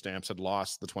 2018, where the Stamps had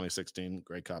lost the 2016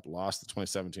 Grey Cup, lost the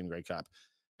 2017 Grey Cup,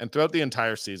 and throughout the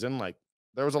entire season,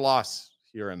 there was a loss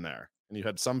here and there, and you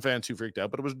had some fans who freaked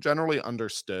out, but it was generally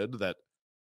understood that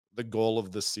the goal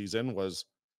of this season was,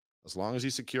 as long as you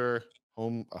secure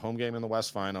a home game in the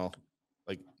West Final,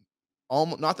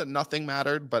 not that nothing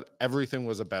mattered, but everything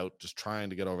was about just trying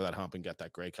to get over that hump and get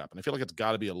that Grey Cup. And I feel like it's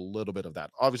got to be a little bit of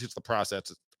that. Obviously, it's the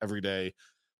process, it's every day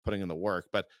putting in the work,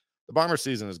 but the Bomber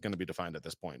season is going to be defined at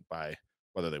this point by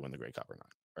whether they win the Grey Cup or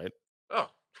not, right? Oh,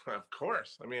 of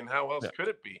course. How else could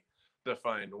it be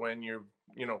defined when you're,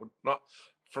 not,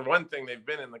 for one thing, they've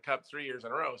been in the Cup 3 years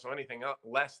in a row, so anything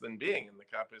less than being in the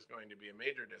Cup is going to be a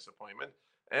major disappointment.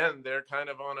 And they're kind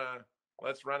of on a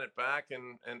let's run it back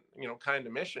and kind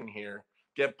of mission here.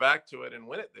 get back to it and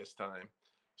win it this time.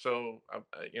 So,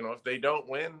 if they don't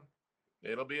win,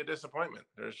 it'll be a disappointment.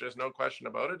 There's just no question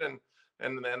about it.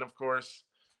 And then, of course,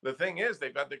 the thing is,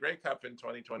 they've got the Grey Cup in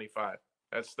 2025.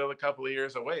 That's still a couple of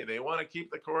years away. They want to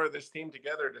keep the core of this team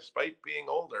together despite being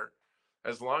older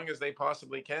as long as they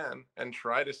possibly can and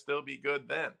try to still be good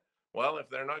then. Well, if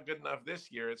they're not good enough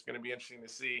this year, it's going to be interesting to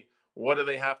see what do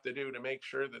they have to do to make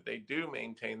sure that they do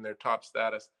maintain their top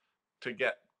status to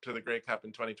get to the Grey Cup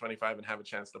in 2025 and have a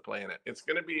chance to play in it.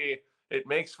 It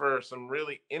makes for some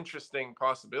really interesting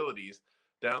possibilities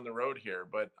down the road here.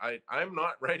 But I'm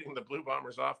not writing the Blue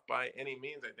Bombers off by any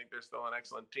means. I think they're still an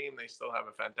excellent team. They still have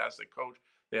a fantastic coach.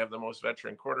 They have the most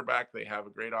veteran quarterback. They have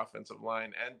a great offensive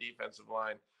line and defensive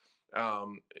line.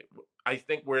 Um, I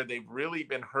think where they've really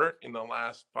been hurt in the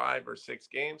last 5 or 6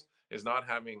 games is not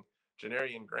having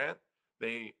Janarian Grant.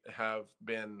 They have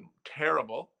been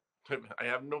terrible. I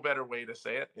have no better way to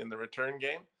say it in the return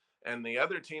game. And the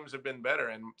other teams have been better.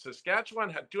 And Saskatchewan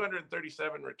had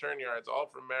 237 return yards, all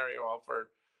from Mario Alford.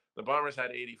 The Bombers had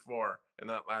 84 in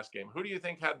that last game. Who do you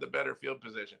think had the better field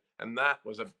position? And that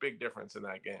was a big difference in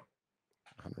that game.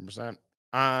 100%.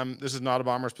 This is not a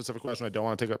Bomber specific question. I don't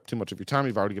want to take up too much of your time.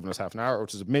 You've already given us half an hour,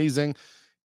 which is amazing.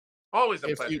 Always a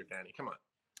pleasure, Danny. Come on.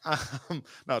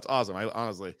 No, it's awesome. I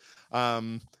honestly,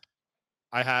 I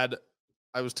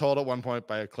was told at one point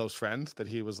by a close friend that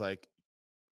he was like,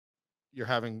 you're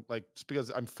having like, just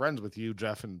because I'm friends with you,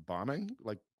 Jeff, and bombing,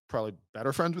 like probably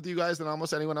better friends with you guys than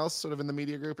almost anyone else sort of in the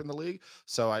media group in the league.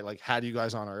 So I like had you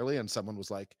guys on early and someone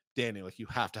was like, Danny, like you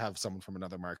have to have someone from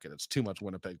another market. It's too much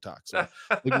Winnipeg talk. So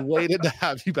like waited to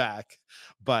have you back.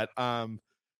 But and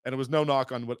it was no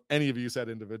knock on what any of you said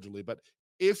individually. But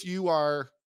if you are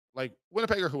like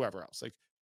Winnipeg or whoever else, like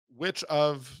which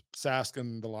of Sask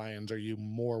and the Lions are you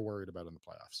more worried about in the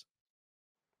playoffs?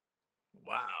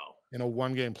 Wow. In a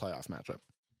 1-game playoff matchup.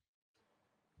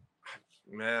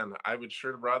 Man, I would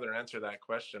sure rather answer that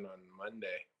question on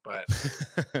Monday. But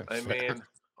I mean,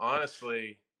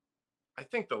 honestly, I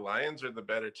think the Lions are the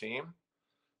better team.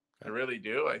 I really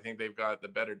do. I think they've got the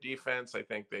better defense. I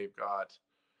think they've got,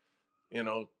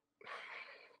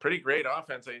 pretty great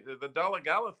offense. The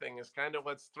Dalagala thing is kind of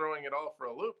what's throwing it all for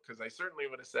a loop, because I certainly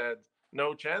would have said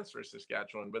no chance for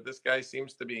Saskatchewan, but this guy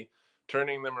seems to be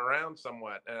turning them around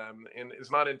somewhat. And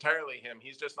it's not entirely him.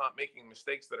 He's just not making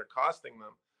mistakes that are costing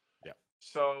them. Yeah.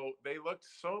 So they looked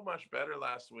so much better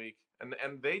last week. And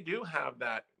they do have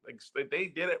that. Like, they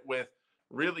did it with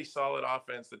really solid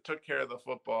offense that took care of the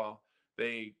football.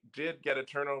 They did get a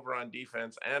turnover on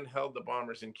defense and held the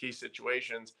Bombers in key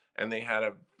situations. And they had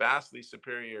a vastly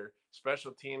superior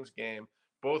special teams game,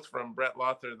 both from Brett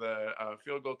Lothar, the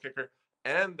field goal kicker,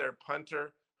 and their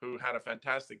punter, who had a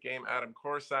fantastic game, Adam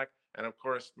Korsak, and of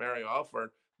course, Mario Alford.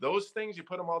 Those things, you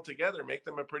put them all together, make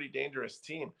them a pretty dangerous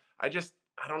team. I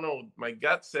don't know. My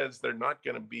gut says they're not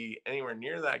going to be anywhere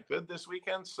near that good this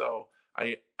weekend. So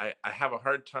I have a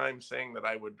hard time saying that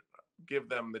I would give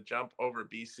them the jump over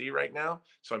BC right now.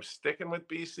 So I'm sticking with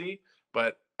BC,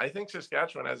 but I think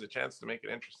Saskatchewan has a chance to make it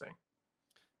interesting.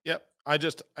 Yep.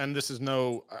 And this is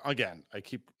again, I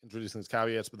keep introducing these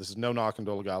caveats, but this is no knock on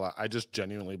Dolagala. I just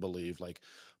genuinely believe like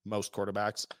most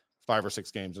quarterbacks, 5 or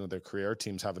 6 games into their career,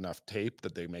 teams have enough tape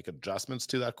that they make adjustments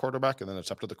to that quarterback. And then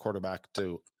it's up to the quarterback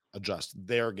to adjust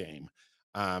their game.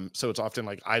 So it's often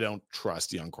like, I don't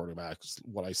trust young quarterbacks,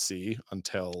 what I see,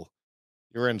 until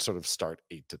you're in sort of start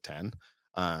 8 to 10.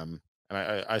 And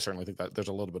I certainly think that there's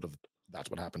a little bit of that's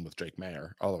what happened with Jake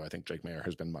Mayer. Although I think Jake Mayer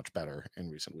has been much better in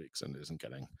recent weeks and isn't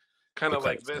getting kind of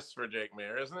like this for Jake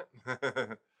Mayer, isn't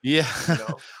it? Yeah.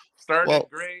 Started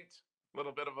great, a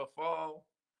little bit of a fall,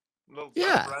 little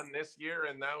run this year,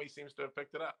 and now he seems to have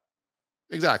picked it up.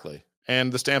 Exactly. And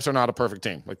the Stamps are not a perfect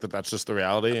team. Like that's just the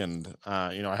reality. And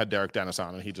I had Derek Dennis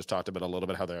on, and he just talked about a little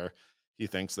bit how he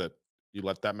thinks that you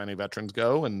let that many veterans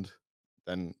go, and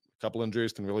then a couple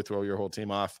injuries can really throw your whole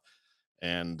team off.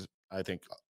 And I think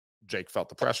Jake felt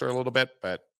the pressure a little bit,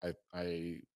 but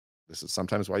this is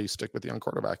sometimes why you stick with young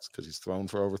quarterbacks, because he's thrown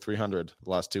for over 300 the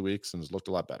last 2 weeks and has looked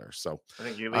a lot better. So I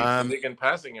think he leads the league in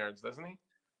passing yards, doesn't he?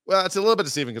 Well, it's a little bit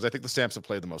deceiving because I think the Stamps have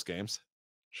played the most games.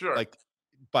 Sure.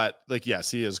 But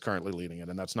yes, he is currently leading it,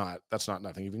 and that's not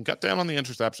nothing. You can cut down on the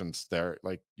interceptions there.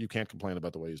 Like, you can't complain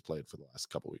about the way he's played for the last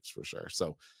couple of weeks for sure.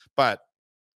 So, but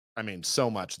I mean, so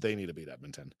much they need to beat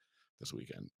Edmonton this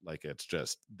weekend. Like, it's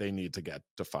just they need to get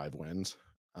to 5 wins,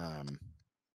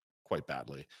 quite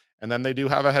badly. And then they do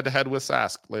have a head-to-head with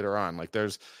Sask later on. Like,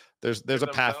 there's a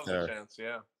path there.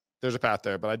 There's a path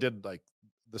there, but I did like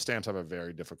the Stamps have a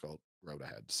very difficult road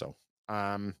ahead. So,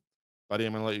 buddy,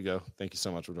 I'm gonna let you go. Thank you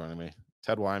so much for joining me.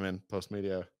 Ted Wyman, Post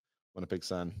Media, Winnipeg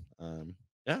Sun.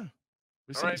 We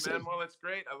All right, man. Well, it's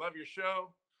great. I love your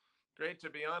show. Great to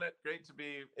be on it. Great to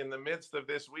be in the midst of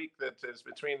this week that is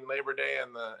between Labor Day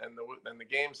and the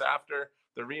games after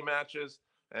the rematches.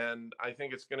 And I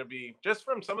think it's going to be, just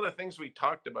from some of the things we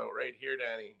talked about right here,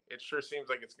 Danny, it sure seems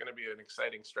like it's going to be an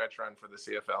exciting stretch run for the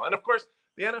CFL. And of course,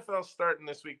 the NFL's starting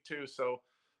this week too. So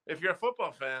if you're a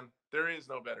football fan, there is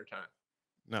no better time.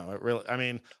 No, it really, I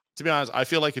mean, to be honest, I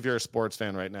feel like if you're a sports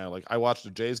fan right now, like I watched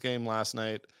a Jays game last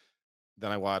night,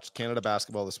 then I watched Canada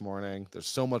basketball this morning. There's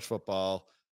so much football.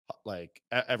 Like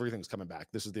everything's coming back.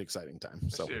 This is the exciting time.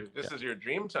 This is your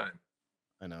dream time.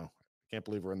 I know. I can't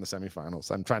believe we're in the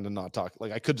semifinals. I'm trying to not talk.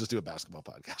 Like I could just do a basketball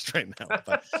podcast right now.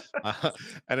 But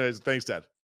anyways, thanks, Ted.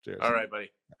 Cheers. All right,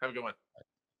 buddy. Have a good one.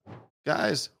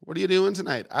 Guys, what are you doing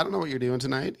tonight? I don't know what you're doing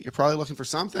tonight. You're probably looking for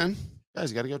something. Guys,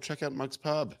 you got to go check out Mug's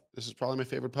Pub. This is probably my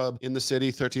favorite pub in the city,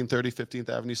 1330 15th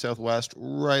Avenue Southwest,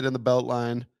 right in the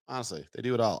Beltline. Honestly, they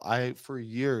do it all. I, for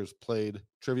years, played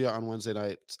trivia on Wednesday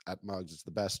nights at Mug's. It's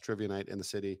the best trivia night in the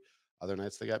city. Other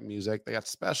nights, they got music. They got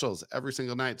specials every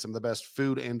single night. Some of the best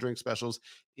food and drink specials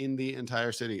in the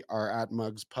entire city are at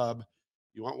Mug's Pub.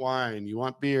 You want wine, you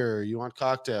want beer, you want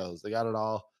cocktails. They got it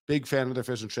all. Big fan of their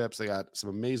fish and chips. They got some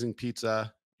amazing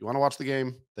pizza. You want to watch the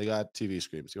game? They got TV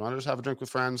screens. You want to just have a drink with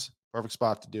friends? Perfect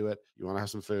spot to do it. You want to have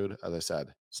some food? As I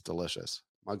said, it's delicious.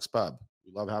 Mug's Pub.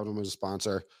 We love having them as a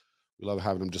sponsor. We love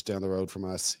having them just down the road from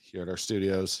us here at our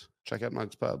studios. Check out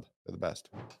Mug's Pub. They're the best.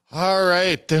 All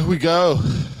right, there we go.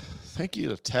 Thank you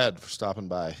to Ted for stopping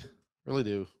by. Really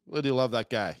do love that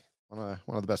guy. One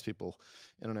of the best people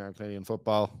in and around Canadian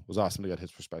football. It was awesome to get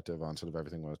his perspective on sort of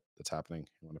everything that's happening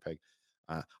in Winnipeg.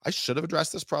 I should have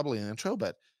addressed this probably in the intro,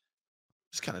 but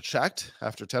just kind of checked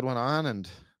after Ted went on, and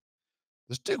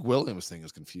this Duke Williams thing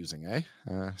is confusing,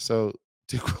 eh? So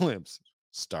Duke Williams,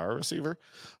 star receiver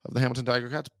of the Hamilton Tiger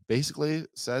Cats, basically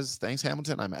says, "Thanks,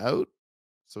 Hamilton, I'm out."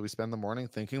 So we spend the morning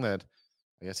thinking that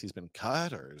I guess he's been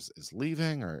cut or is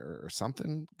leaving or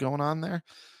something going on there.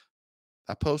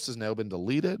 That post has now been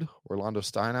deleted. Orlando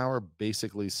Steinauer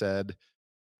basically said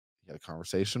he had a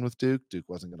conversation with Duke. Duke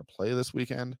wasn't going to play this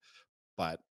weekend,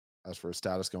 but as for his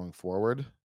status going forward,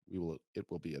 it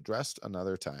will be addressed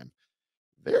another time.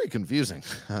 Very confusing.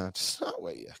 Just not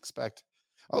what you expect.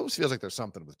 Always feels like there's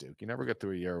something with Duke. You never get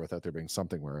through a year without there being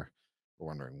something where we're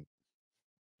wondering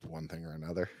one thing or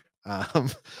another.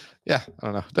 Yeah, I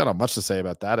don't know. Don't have much to say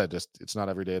about that. It's not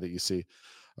every day that you see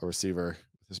a receiver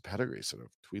with his pedigree sort of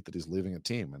tweet that he's leaving a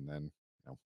team. And then,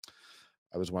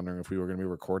 I was wondering if we were going to be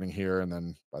recording here, and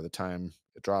then by the time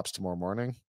it drops tomorrow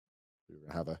morning, we were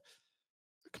going to have a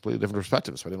completely different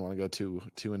perspective. So I didn't want to go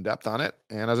too in depth on it.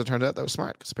 And as it turned out, that was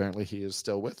smart, because apparently he is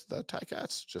still with the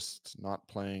Ticats, just not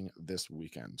playing this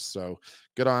weekend. So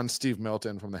good on Steve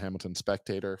Milton from the Hamilton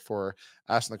Spectator for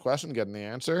asking the question, getting the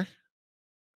answer.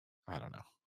 I don't know.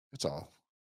 It's all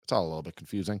a little bit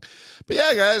confusing. But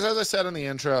yeah, guys, as I said in the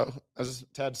intro, as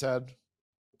Ted said,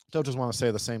 don't just want to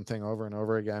say the same thing over and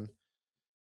over again.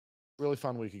 Really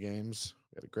fun week of games.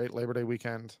 We had a great Labor Day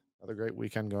weekend, another great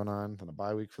weekend going on, then a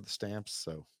bye week for the Stamps.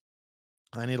 So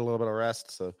I need a little bit of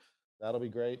rest. So that'll be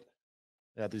great.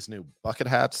 We got these new bucket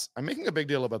hats. I'm making a big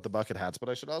deal about the bucket hats, but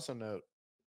I should also note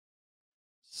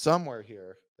somewhere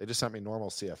here, they just sent me normal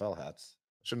CFL hats.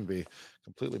 I shouldn't be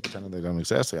completely pretending they don't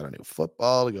exist. I got a new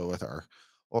football to go with our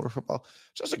older football.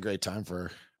 It's just a great time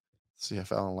for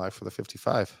CFL and live for the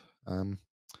 55.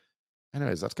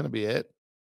 Anyways, that's going to be it.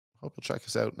 Hope you'll check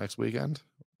us out next weekend.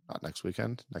 Not next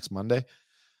weekend, next Monday.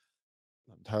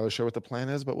 Not entirely sure what the plan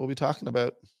is, but we'll be talking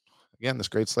about, again, this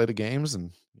great slate of games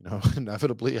and,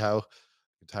 inevitably how the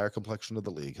entire complexion of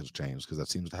the league has changed, because that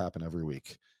seems to happen every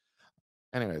week.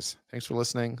 Anyways, thanks for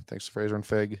listening. Thanks to Fraser and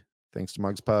Fig. Thanks to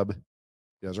Mug's Pub.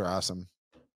 You guys are awesome.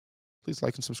 Please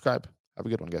like and subscribe. Have a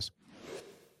good one, guys.